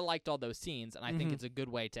 I liked all those scenes, and I think Mhm. it's a good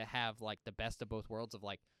way to have, like, the best of both worlds of,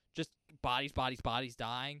 like, just bodies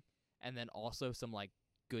dying, and then also some, like,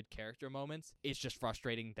 good character moments. It's just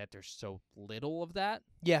frustrating that there's so little of that.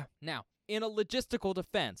 Yeah. Now, in a logistical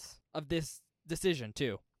defense of this decision,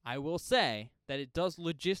 too, I will say that it does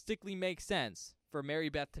logistically make sense for Mary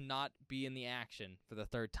Beth to not be in the action for the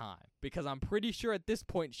 3rd time. Because I'm pretty sure at this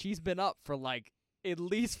point she's been up for, like, at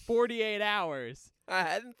least 48 hours. I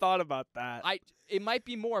hadn't thought about that. It might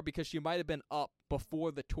be more because she might have been up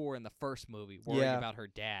before the tour in the first movie, worrying Yeah. about her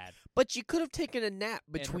dad But you could have taken a nap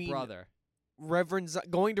and her between brother.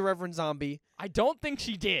 going to Reverend Zombie. I don't think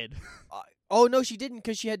she did. Oh, no, she didn't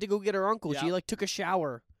because she had to go get her uncle. Yeah. She, like, took a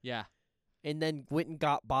shower Yeah. and then went and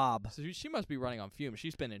got Bob. So she must be running on fumes.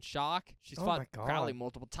 She's been in shock. She's Oh fought my God. Crowley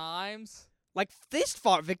multiple times. Like, fist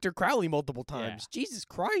fought Victor Crowley multiple times. Jesus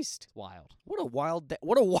Christ. It's wild. What a wild day.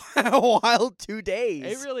 What a wild 2 days.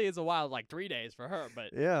 It really is a wild, like, 3 days for her,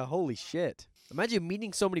 but Yeah, holy shit. Imagine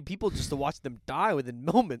meeting so many people just to watch them die within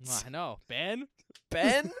moments. I know. Ben?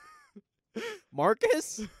 Ben?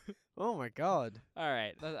 Marcus? Oh my God. All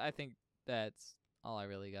right. I think that's all I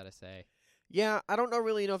really got to say. Yeah, I don't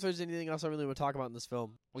really know if there's anything else I really want to talk about in this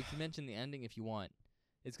film. We can mention the ending if you want.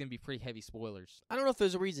 It's going to be pretty heavy spoilers. I don't know if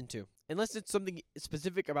there's a reason to. Unless it's something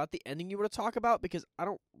specific about the ending you want to talk about, because I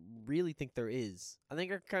don't really think there is. I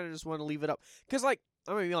think I kind of just want to leave it up. Because, like,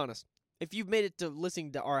 I'm going to be honest. If you've made it to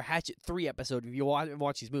listening to our Hatchet 3 episode, if you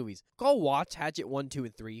watch these movies, go watch Hatchet 1, 2,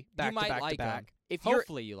 and 3 back might to back like to back. 'em. If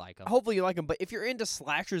Hopefully you like them. hopefully you like them, but if you're into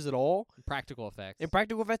slashers at all, Practical effects. in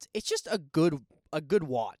practical effects, it's just a good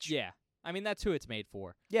watch. Yeah. I mean, that's who it's made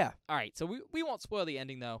for. Yeah. All right, so we won't spoil the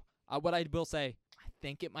ending, though. What I will say, I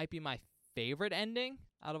think it might be my favorite ending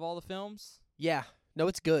out of all the films. Yeah. No,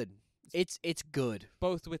 it's good. It's good.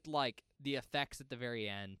 Both with, like, the effects at the very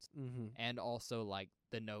end Mm-hmm. and also, like,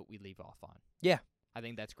 the note we leave off on. Yeah. I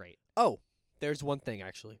think that's great. Oh, there's one thing,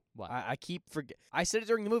 actually. What? I keep forget. I said it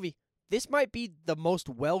during the movie. This might be the most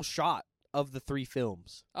well shot of the 3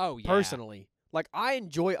 films. Oh, yeah. Personally. Like, I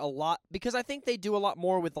enjoy a lot, because I think they do a lot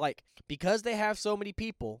more with, like, because they have so many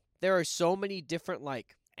people, there are so many different,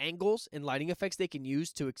 like, angles and lighting effects they can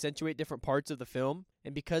use to accentuate different parts of the film.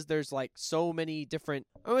 And because there's, like, so many different,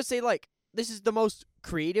 I would say, like, this is the most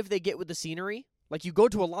creative they get with the scenery. Like, you go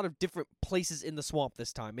to a lot of different places in the swamp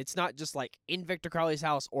this time. It's not just, like, in Victor Crowley's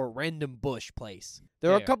house or random bush place.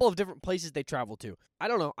 There are a couple of different places they travel to. I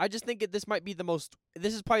don't know. I just think this is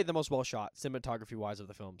probably the most well-shot, cinematography-wise, of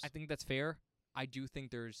the films. I think that's fair. I do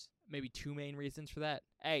think there's maybe two main reasons for that.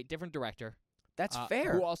 A, different director. That's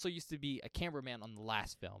fair. Who also used to be a cameraman on the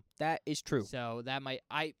last film. That is true. So that might...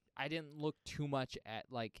 I didn't look too much at,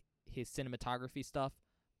 like, his cinematography stuff,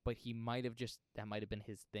 but that might have been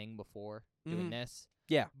his thing before doing this.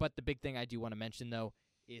 Yeah. But the big thing I do want to mention, though,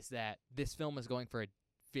 is that this film is going for a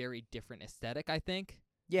very different aesthetic, I think,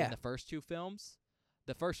 than the first two films.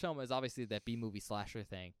 The first film is obviously that B-movie slasher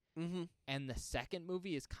thing. Mm-hmm. And the second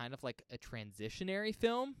movie is kind of like a transitionary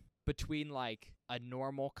film between, like, a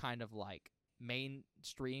normal kind of, like,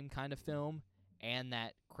 mainstream kind of film and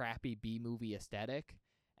that crappy B-movie aesthetic.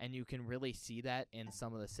 And you can really see that in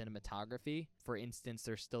some of the cinematography. For instance,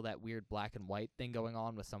 there's still that weird black and white thing going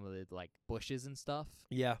on with some of the, like, bushes and stuff.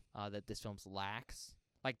 Yeah. That this film lacks.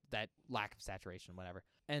 Like, that lack of saturation, whatever.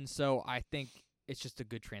 And so I think it's just a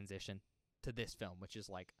good transition to this film, which is,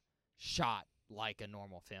 like, shot like a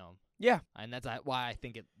normal film. Yeah. And that's why I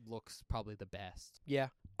think it looks probably the best. Yeah.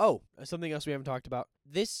 Oh, something else we haven't talked about.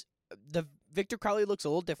 The Victor Crowley looks a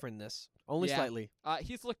little different in this. Only slightly.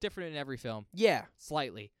 He's looked different in every film. Yeah.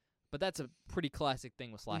 Slightly. But that's a pretty classic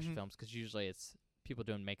thing with slasher films, because usually it's people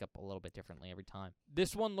doing makeup a little bit differently every time.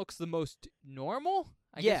 This one looks the most normal,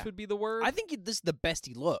 I guess would be the word. I think this is the best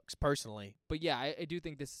he looks, personally. But yeah, I do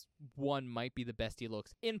think this one might be the best he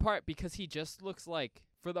looks. In part because he just looks like,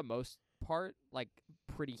 for the most part, like,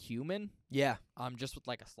 pretty human. Yeah. Just with,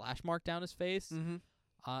 like, a slash mark down his face. Mm-hmm.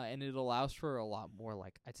 And it allows for a lot more,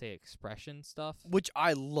 like, I'd say expression stuff. Which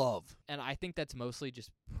I love. And I think that's mostly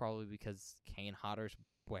just probably because Kane Hodder's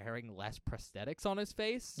wearing less prosthetics on his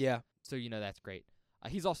face. Yeah. So, that's great.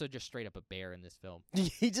 He's also just straight up a bear in this film.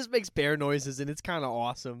 He just makes bear noises, and it's kind of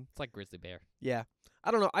awesome. It's like Grizzly Bear. Yeah.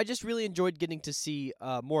 I don't know. I just really enjoyed getting to see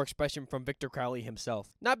more expression from Victor Crowley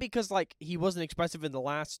himself. Not because, like, he wasn't expressive in the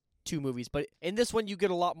last two movies, but in this one you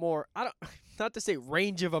get a lot more, not to say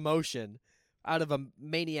range of emotion out of a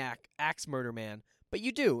maniac axe murder man, but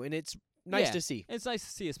you do, and it's nice to see. It's nice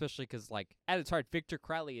to see, especially because, like, at its heart, Victor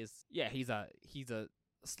Crowley is, he's a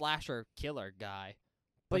slasher killer guy.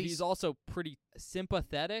 But he's also pretty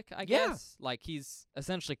sympathetic, I guess. Like, he's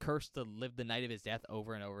essentially cursed to live the night of his death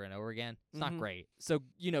over and over and over again. It's not great. So,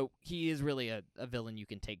 he is really a villain you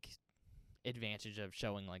can take advantage of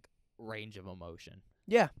showing, like, range of emotion.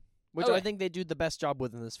 Yeah. Which I think they do the best job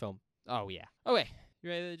with in this film. Oh, yeah. Okay. You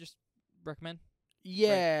ready to just recommend?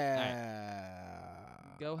 Yeah.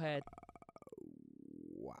 Right. Go ahead.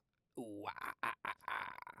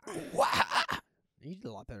 You did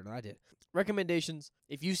a lot better than I did. Recommendations.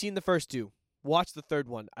 If you've seen the first two, watch the third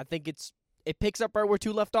one. I think it picks up right where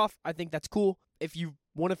 2 left off. I think that's cool. If you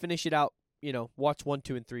want to finish it out, watch 1,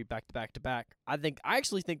 2, and 3 back to back to back. I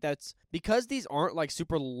actually think that's because these aren't like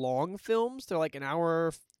super long films. They're like an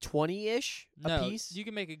hour 20-ish a piece. You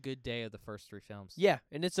can make a good day of the first 3 films. Yeah,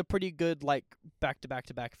 and it's a pretty good like back to back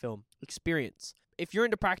to back film experience. If you're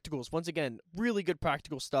into practicals, once again, really good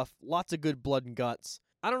practical stuff. Lots of good blood and guts.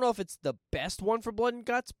 I don't know if it's the best one for blood and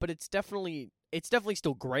guts, but it's definitely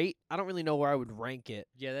still great. I don't really know where I would rank it.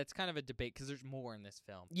 Yeah, that's kind of a debate because there's more in this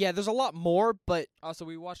film. Yeah, there's a lot more, but... Also,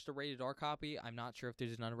 we watched a rated R copy. I'm not sure if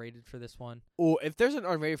there's an unrated for this one. Oh, if there's an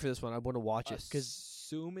unrated for this one, I want to watch it.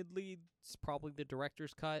 Assumedly, it's probably the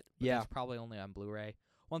director's cut. But it's probably only on Blu-ray.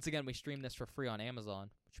 Once again, we streamed this for free on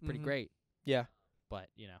Amazon, which is pretty great. Yeah. But,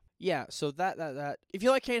 Yeah, so that. If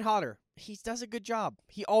you like Kane Hodder, he does a good job.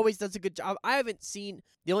 He always does a good job. I haven't seen...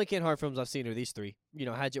 The only Kane Hodder films I've seen are these 3.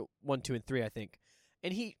 Hatchet 1, 2, and 3, I think.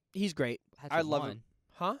 And he's great. Hatchet I love 1. him.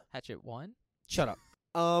 Huh? Hatchet 1? Shut up.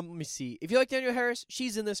 Let me see. If you like Danielle Harris,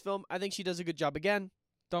 she's in this film. I think she does a good job again.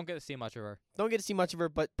 Don't get to see much of her. Don't get to see much of her,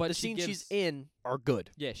 but the scenes she's in are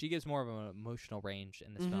good. Yeah, she gives more of an emotional range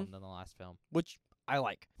in this film than the last film. Which I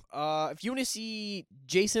like. If you want to see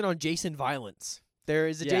Jason on Jason violence, there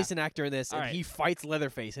is a Jason actor in this, and he fights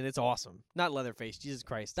Leatherface, and it's awesome. Not Leatherface, Jesus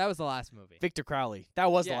Christ. That was the last movie. Victor Crowley.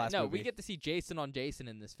 That was the last movie. No, we get to see Jason on Jason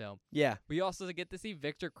in this film. Yeah. We also get to see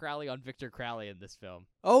Victor Crowley on Victor Crowley in this film.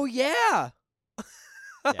 Oh, yeah!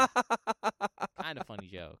 Yeah. Kind of funny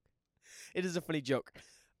joke. It is a funny joke.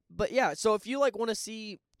 But yeah, so if you want to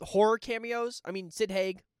see horror cameos, I mean, Sid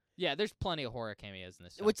Haig. Yeah, there's plenty of horror cameos in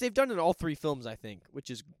this film. Which they've done in all 3 films, I think,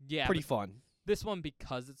 which is pretty fun. This one,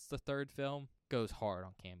 because it's the third film, goes hard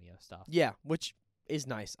on cameo stuff. Yeah, which is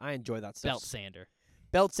nice. I enjoy that stuff.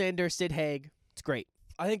 Belt Sander, Sid Haig. It's great.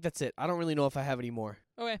 I think that's it. I don't really know if I have any more.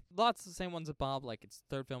 Okay, lots of the same ones as Bob. Like, it's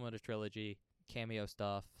the third film of the trilogy. Cameo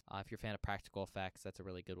stuff. If you're a fan of practical effects, that's a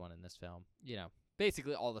really good one in this film.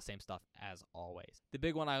 basically all the same stuff as always. The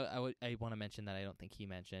big one I want to mention that I don't think he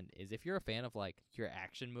mentioned is if you're a fan of like your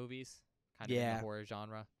action movies, kind of in the horror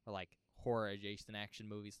genre, or like horror adjacent action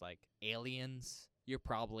movies like Aliens, you're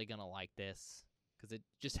probably gonna like this because it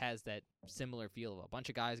just has that similar feel of a bunch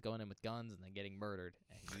of guys going in with guns and then getting murdered,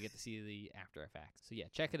 and you get to see the after effects. So yeah,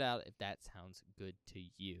 check it out if that sounds good to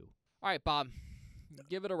you. All right, Bob,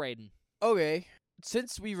 give it a rating. Okay.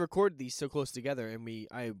 Since we recorded these so close together and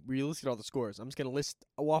I re-listed all the scores, I'm just going to list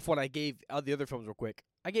off what I gave the other films real quick.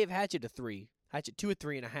 I gave Hatchet a 3. Hatchet 2 a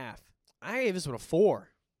 3.5. I gave this one a 4.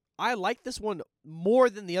 I like this one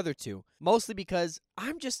more than the other two, mostly because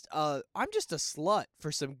I'm just a slut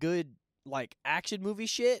for some good like action movie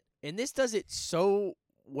shit, and this does it so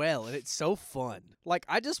well, and it's so fun. Like,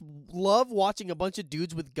 I just love watching a bunch of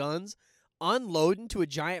dudes with guns unload into a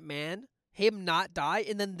giant man, him not die,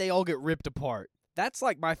 and then they all get ripped apart. That's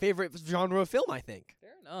like my favorite genre of film, I think.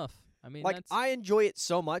 Fair enough. I mean, like, I enjoy it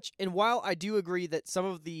so much, and while I do agree that some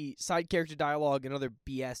of the side character dialogue and other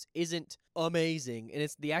BS isn't amazing, and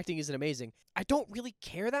the acting isn't amazing, I don't really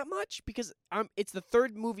care that much because it's the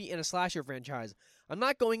third movie in a slasher franchise. I'm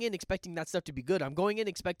not going in expecting that stuff to be good. I'm going in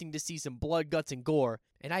expecting to see some blood, guts, and gore,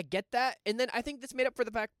 and I get that. And then I think that's made up for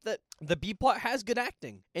the fact that the B-plot has good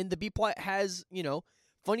acting, and the B-plot has,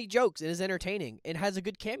 funny jokes and is entertaining and has a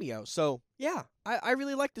good cameo. So, yeah, I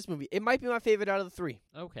really like this movie. It might be my favorite out of the 3.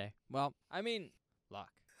 Okay. Well, I mean, look,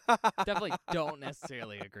 definitely don't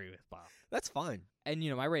necessarily agree with Bob. That's fine. And,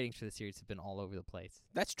 my ratings for the series have been all over the place.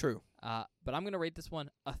 That's true. But I'm going to rate this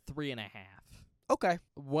one a 3.5. Okay.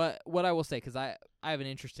 What I will say, because I have an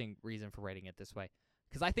interesting reason for rating it this way,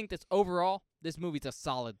 because I think this movie's a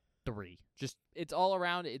solid 3. Just, it's all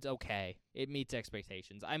around, it's okay. It meets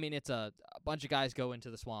expectations. I mean, it's a bunch of guys go into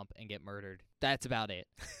the swamp and get murdered. That's about it.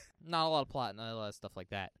 Not a lot of plot, not a lot of stuff like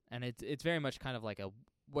that. And it's very much kind of like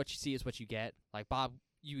what you see is what you get. Like, Bob,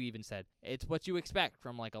 you even said, it's what you expect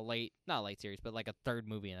from like not a late series, but like a third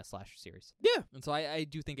movie in a slasher series. Yeah. And so I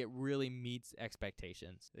do think it really meets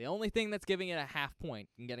expectations. The only thing that's giving it a half point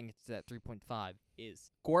and getting it to that 3.5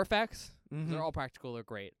 is gore effects. Mm-hmm. They're all practical, they're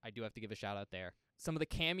great. I do have to give a shout out there. Some of the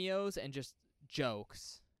cameos and just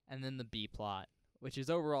jokes, and then the B plot, which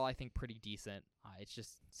is overall I think pretty decent. It's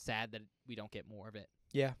just sad that we don't get more of it.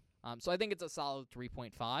 Yeah. So I think it's a solid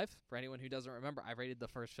 3.5. For anyone who doesn't remember, I rated the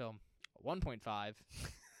first film 1.5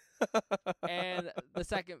 and the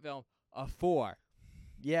second film a 4.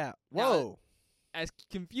 Yeah. Whoa. Now, as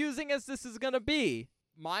confusing as this is going to be,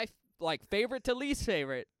 my favorite to least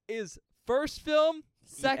favorite is first film,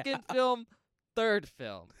 second film, third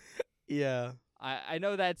film. Yeah. I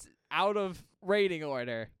know that's out of rating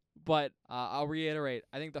order, but I'll reiterate.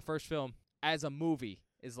 I think the first film as a movie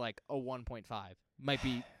is like a 1.5. Might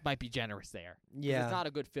be generous there. Yeah. It's not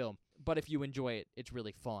a good film, but if you enjoy it, it's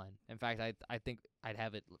really fun. In fact, I think I'd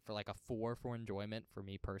have it for like a 4 for enjoyment for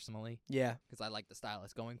me personally. Yeah. Because I like the style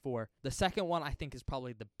it's going for. The second one I think is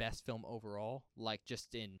probably the best film overall, like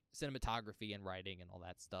just in cinematography and writing and all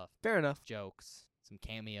that stuff. Fair enough. Jokes, some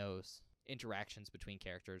cameos, interactions between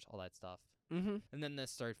characters, all that stuff. Mm-hmm. And then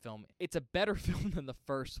this third film, it's a better film than the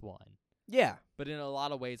first one. Yeah. But in a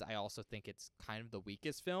lot of ways, I also think it's kind of the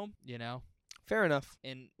weakest film, Fair enough.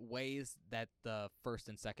 in ways that the first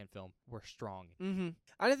and second film were strong. Mm-hmm.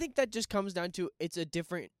 I think that just comes down to it's a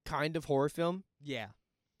different kind of horror film. Yeah.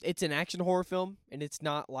 It's an action horror film, and it's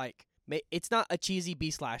not like it's not a cheesy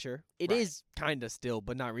B slasher. It is kind of still,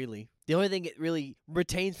 but not really. The only thing it really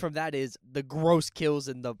retains from that is the gross kills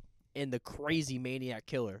and the crazy maniac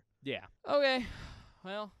killer. Yeah. Okay.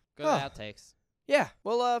 Well, go to outtakes. Yeah.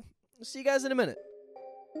 Well, see you guys in a minute.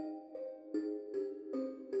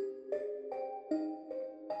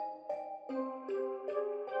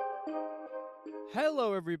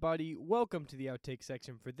 Hello, everybody. Welcome to the outtake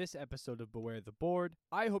section for this episode of Beware the Board.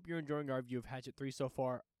 I hope you're enjoying our review of Hatchet 3 so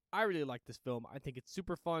far. I really like this film. I think it's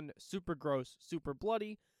super fun, super gross, super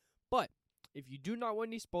bloody. But if you do not want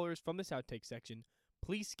any spoilers from this outtake section,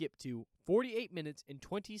 please skip to 48 minutes and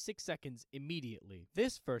 26 seconds immediately.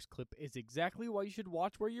 This first clip is exactly why you should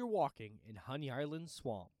watch where you're walking in Honey Island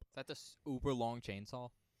Swamp. Is that the uber long chainsaw?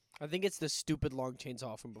 I think it's the stupid long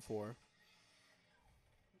chainsaw from before.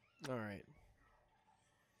 All right.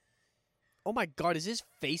 Oh my god, is his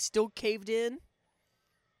face still caved in?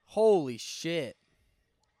 Holy shit.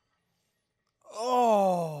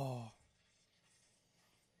 Oh.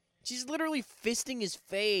 She's literally fisting his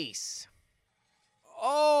face.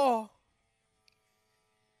 Oh.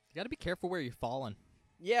 You gotta be careful where you're falling.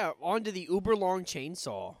 Yeah, onto the uber long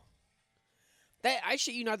chainsaw. That I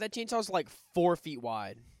shit you not, that chainsaw's like 4 feet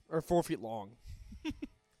wide. Or 4 feet long.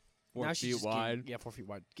 4 feet wide? Yeah, 4 feet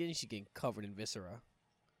wide. She's getting covered in viscera.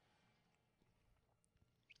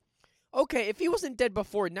 Okay, if he wasn't dead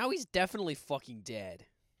before, now he's definitely fucking dead.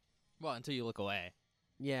 Well, until you look away.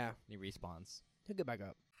 Yeah. He respawns. He'll get back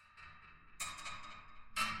up.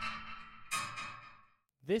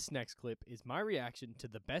 This next clip is my reaction to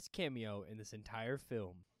the best cameo in this entire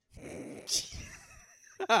film.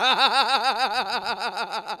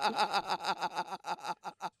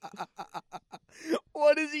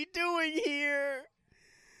 What is he doing here?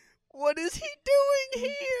 What is he doing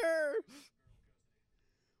here?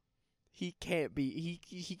 He can't be.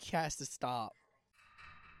 He has to stop.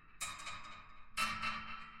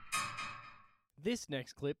 This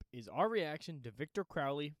next clip is our reaction to Victor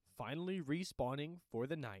Crowley finally respawning for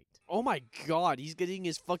the night. Oh my god, he's getting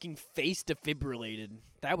his fucking face defibrillated.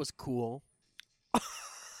 That was cool.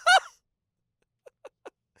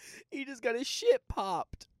 He just got his shit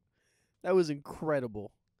popped. That was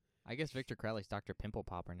incredible. I guess Victor Crowley's Dr. Pimple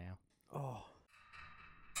Popper now. Oh.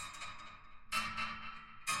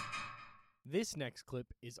 This next clip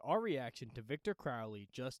is our reaction to Victor Crowley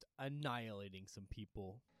just annihilating some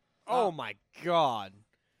people. Oh my god.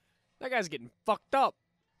 That guy's getting fucked up.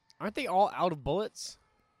 Aren't they all out of bullets?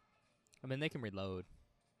 I mean, they can reload.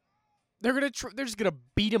 They're just gonna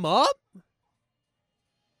beat him up?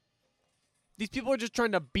 These people are just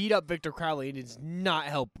trying to beat up Victor Crowley, and it's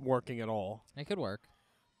not working at all. It could work.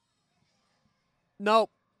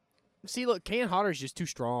 Nope. See, look, Can Hodder's just too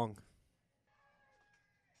strong.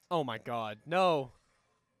 Oh my god, no.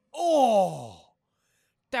 Oh!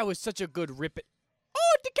 That was such a good rip it.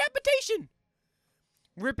 Oh, decapitation!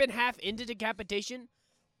 Rip in half into decapitation.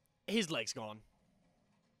 His leg's gone.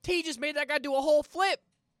 He just made that guy do a whole flip.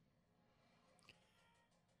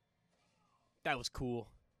 That was cool.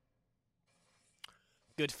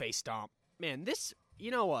 Good face stomp. Man, this,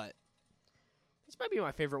 you know what? This might be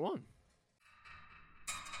my favorite one.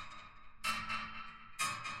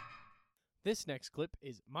 This next clip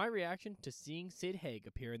is my reaction to seeing Sid Haig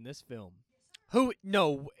appear in this film. Who?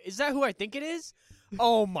 No, is that who I think it is?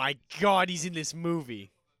 Oh my god, he's in this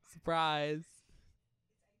movie. Surprise.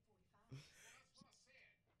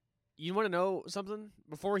 You want to know something?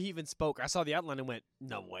 Before he even spoke, I saw the outline and went,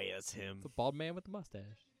 no way, that's him. The bald man with the mustache.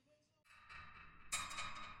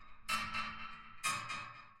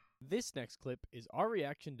 This next clip is our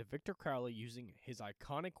reaction to Victor Crowley using his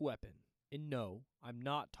iconic weapon. And no, I'm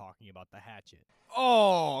not talking about the hatchet.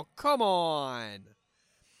 Oh, come on.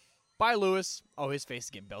 Bye, Lewis. Oh, his face is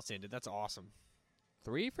getting belt sanded. That's awesome.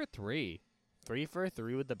 3 for 3. 3 for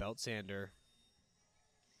 3 with the belt sander.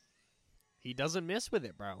 He doesn't miss with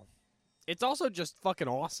it, bro. It's also just fucking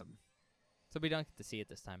awesome. So we don't get to see it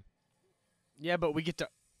this time. Yeah, but we get to...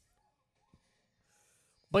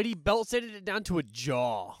 But he belt sanded it down to a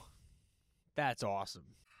jaw. That's awesome.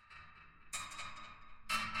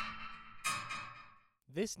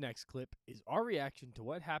 This next clip is our reaction to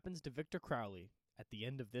what happens to Victor Crowley at the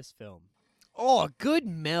end of this film. Oh, a good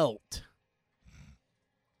melt.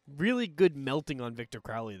 Really good melting on Victor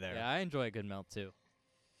Crowley there. Yeah, I enjoy a good melt, too.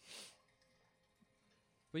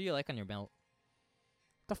 What do you like on your melt?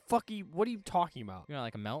 What are you talking about? You know,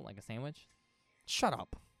 like a melt, like a sandwich? Shut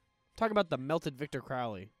up. Talking about the melted Victor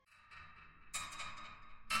Crowley.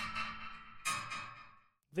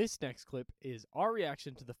 This next clip is our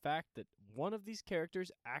reaction to the fact that one of these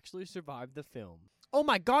characters actually survived the film. Oh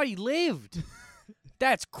my god, he lived!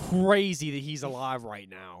 That's crazy that he's alive right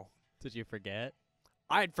now. Did you forget?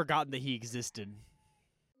 I had forgotten that he existed.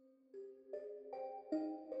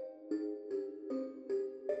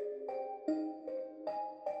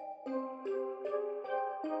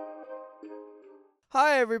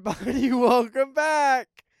 Hi everybody, welcome back!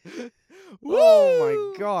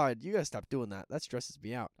 Oh my god, you gotta stop doing that. That stresses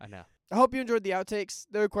me out. I know. I hope you enjoyed the outtakes.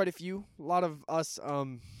 There were quite a few. A lot of us,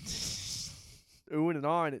 oohing and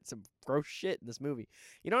ahhing at some gross shit in this movie.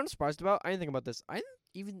 You know what I'm surprised about? I didn't think about this. I didn't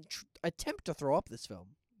even attempt to throw up this film.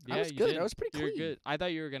 Yeah, I was good. I was pretty clean. You're good. I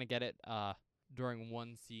thought you were going to get it during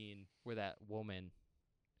one scene where that woman...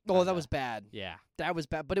 Oh, that was bad. Yeah. That was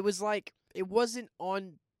bad. But it was like, it wasn't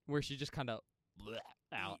on... Where she just kind of...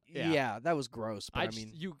 out. Yeah, that was gross. But I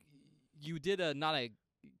mean... You did not a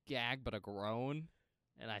gag, but a groan,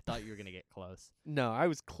 and I thought you were going to get close. No, I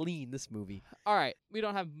was clean this movie. All right, we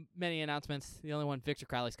don't have many announcements. The only one, Victor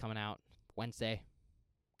Crowley's coming out Wednesday.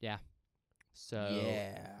 Yeah. So,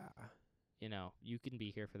 yeah. You know, you can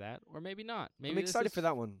be here for that, or maybe not. Maybe I'm excited for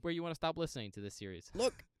that one. Where you want to stop listening to this series.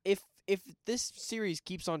 Look, if this series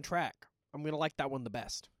keeps on track, I'm going to like that one the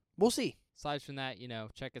best. We'll see. Aside from that, you know,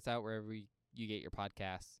 check us out wherever you get your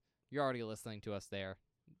podcasts. You're already listening to us there,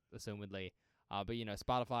 assumedly. But, you know,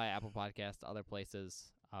 Spotify, Apple Podcasts, other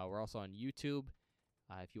places. We're also on YouTube.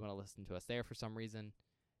 If you want to listen to us there for some reason,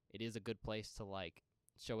 it is a good place to, like,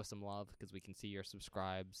 show us some love because we can see your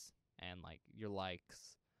subscribes and like your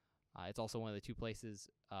likes. It's also one of the 2 places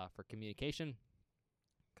for communication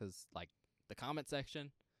because like the comment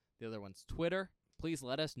section. The other one's Twitter. Please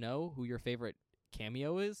let us know who your favorite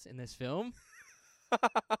cameo is in this film.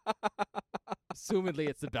 Assumedly,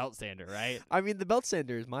 it's the belt sander, right? I mean, the belt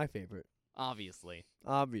sander is my favorite. Obviously.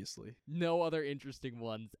 No other interesting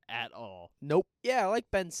ones at all. Nope. Yeah, like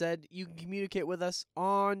Ben said, you can communicate with us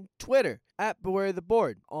on Twitter at Beware the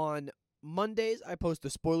Board. On Mondays, I post a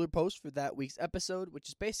spoiler post for that week's episode, which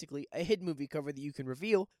is basically a hidden movie cover that you can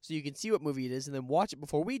reveal so you can see what movie it is and then watch it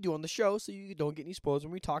before we do on the show so you don't get any spoilers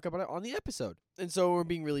when we talk about it on the episode. And so when we're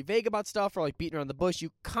being really vague about stuff or like beating around the bush,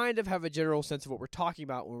 you kind of have a general sense of what we're talking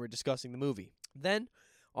about when we're discussing the movie. Then,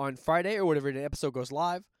 on Friday or whatever the episode goes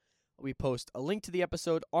live, we post a link to the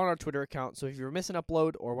episode on our Twitter account. So if you're missing an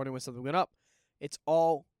upload or wondering when something went up, it's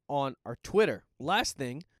all on our Twitter. Last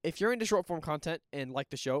thing, if you're into short form content and like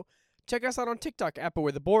the show, check us out on TikTok at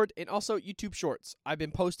Beware the Board and also YouTube Shorts. I've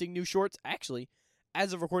been posting new shorts. Actually,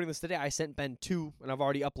 as of recording this today, I sent Ben 2 and I've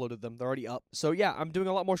already uploaded them. They're already up. So yeah, I'm doing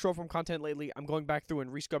a lot more short form content lately. I'm going back through and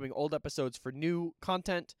rescrubbing old episodes for new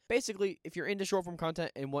content. Basically, if you're into short form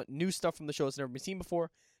content and want new stuff from the show that's never been seen before,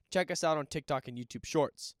 check us out on TikTok and YouTube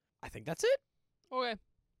Shorts. I think that's it. Okay.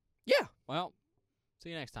 Yeah. Well, see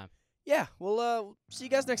you next time. Yeah, we'll see you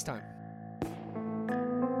guys next time.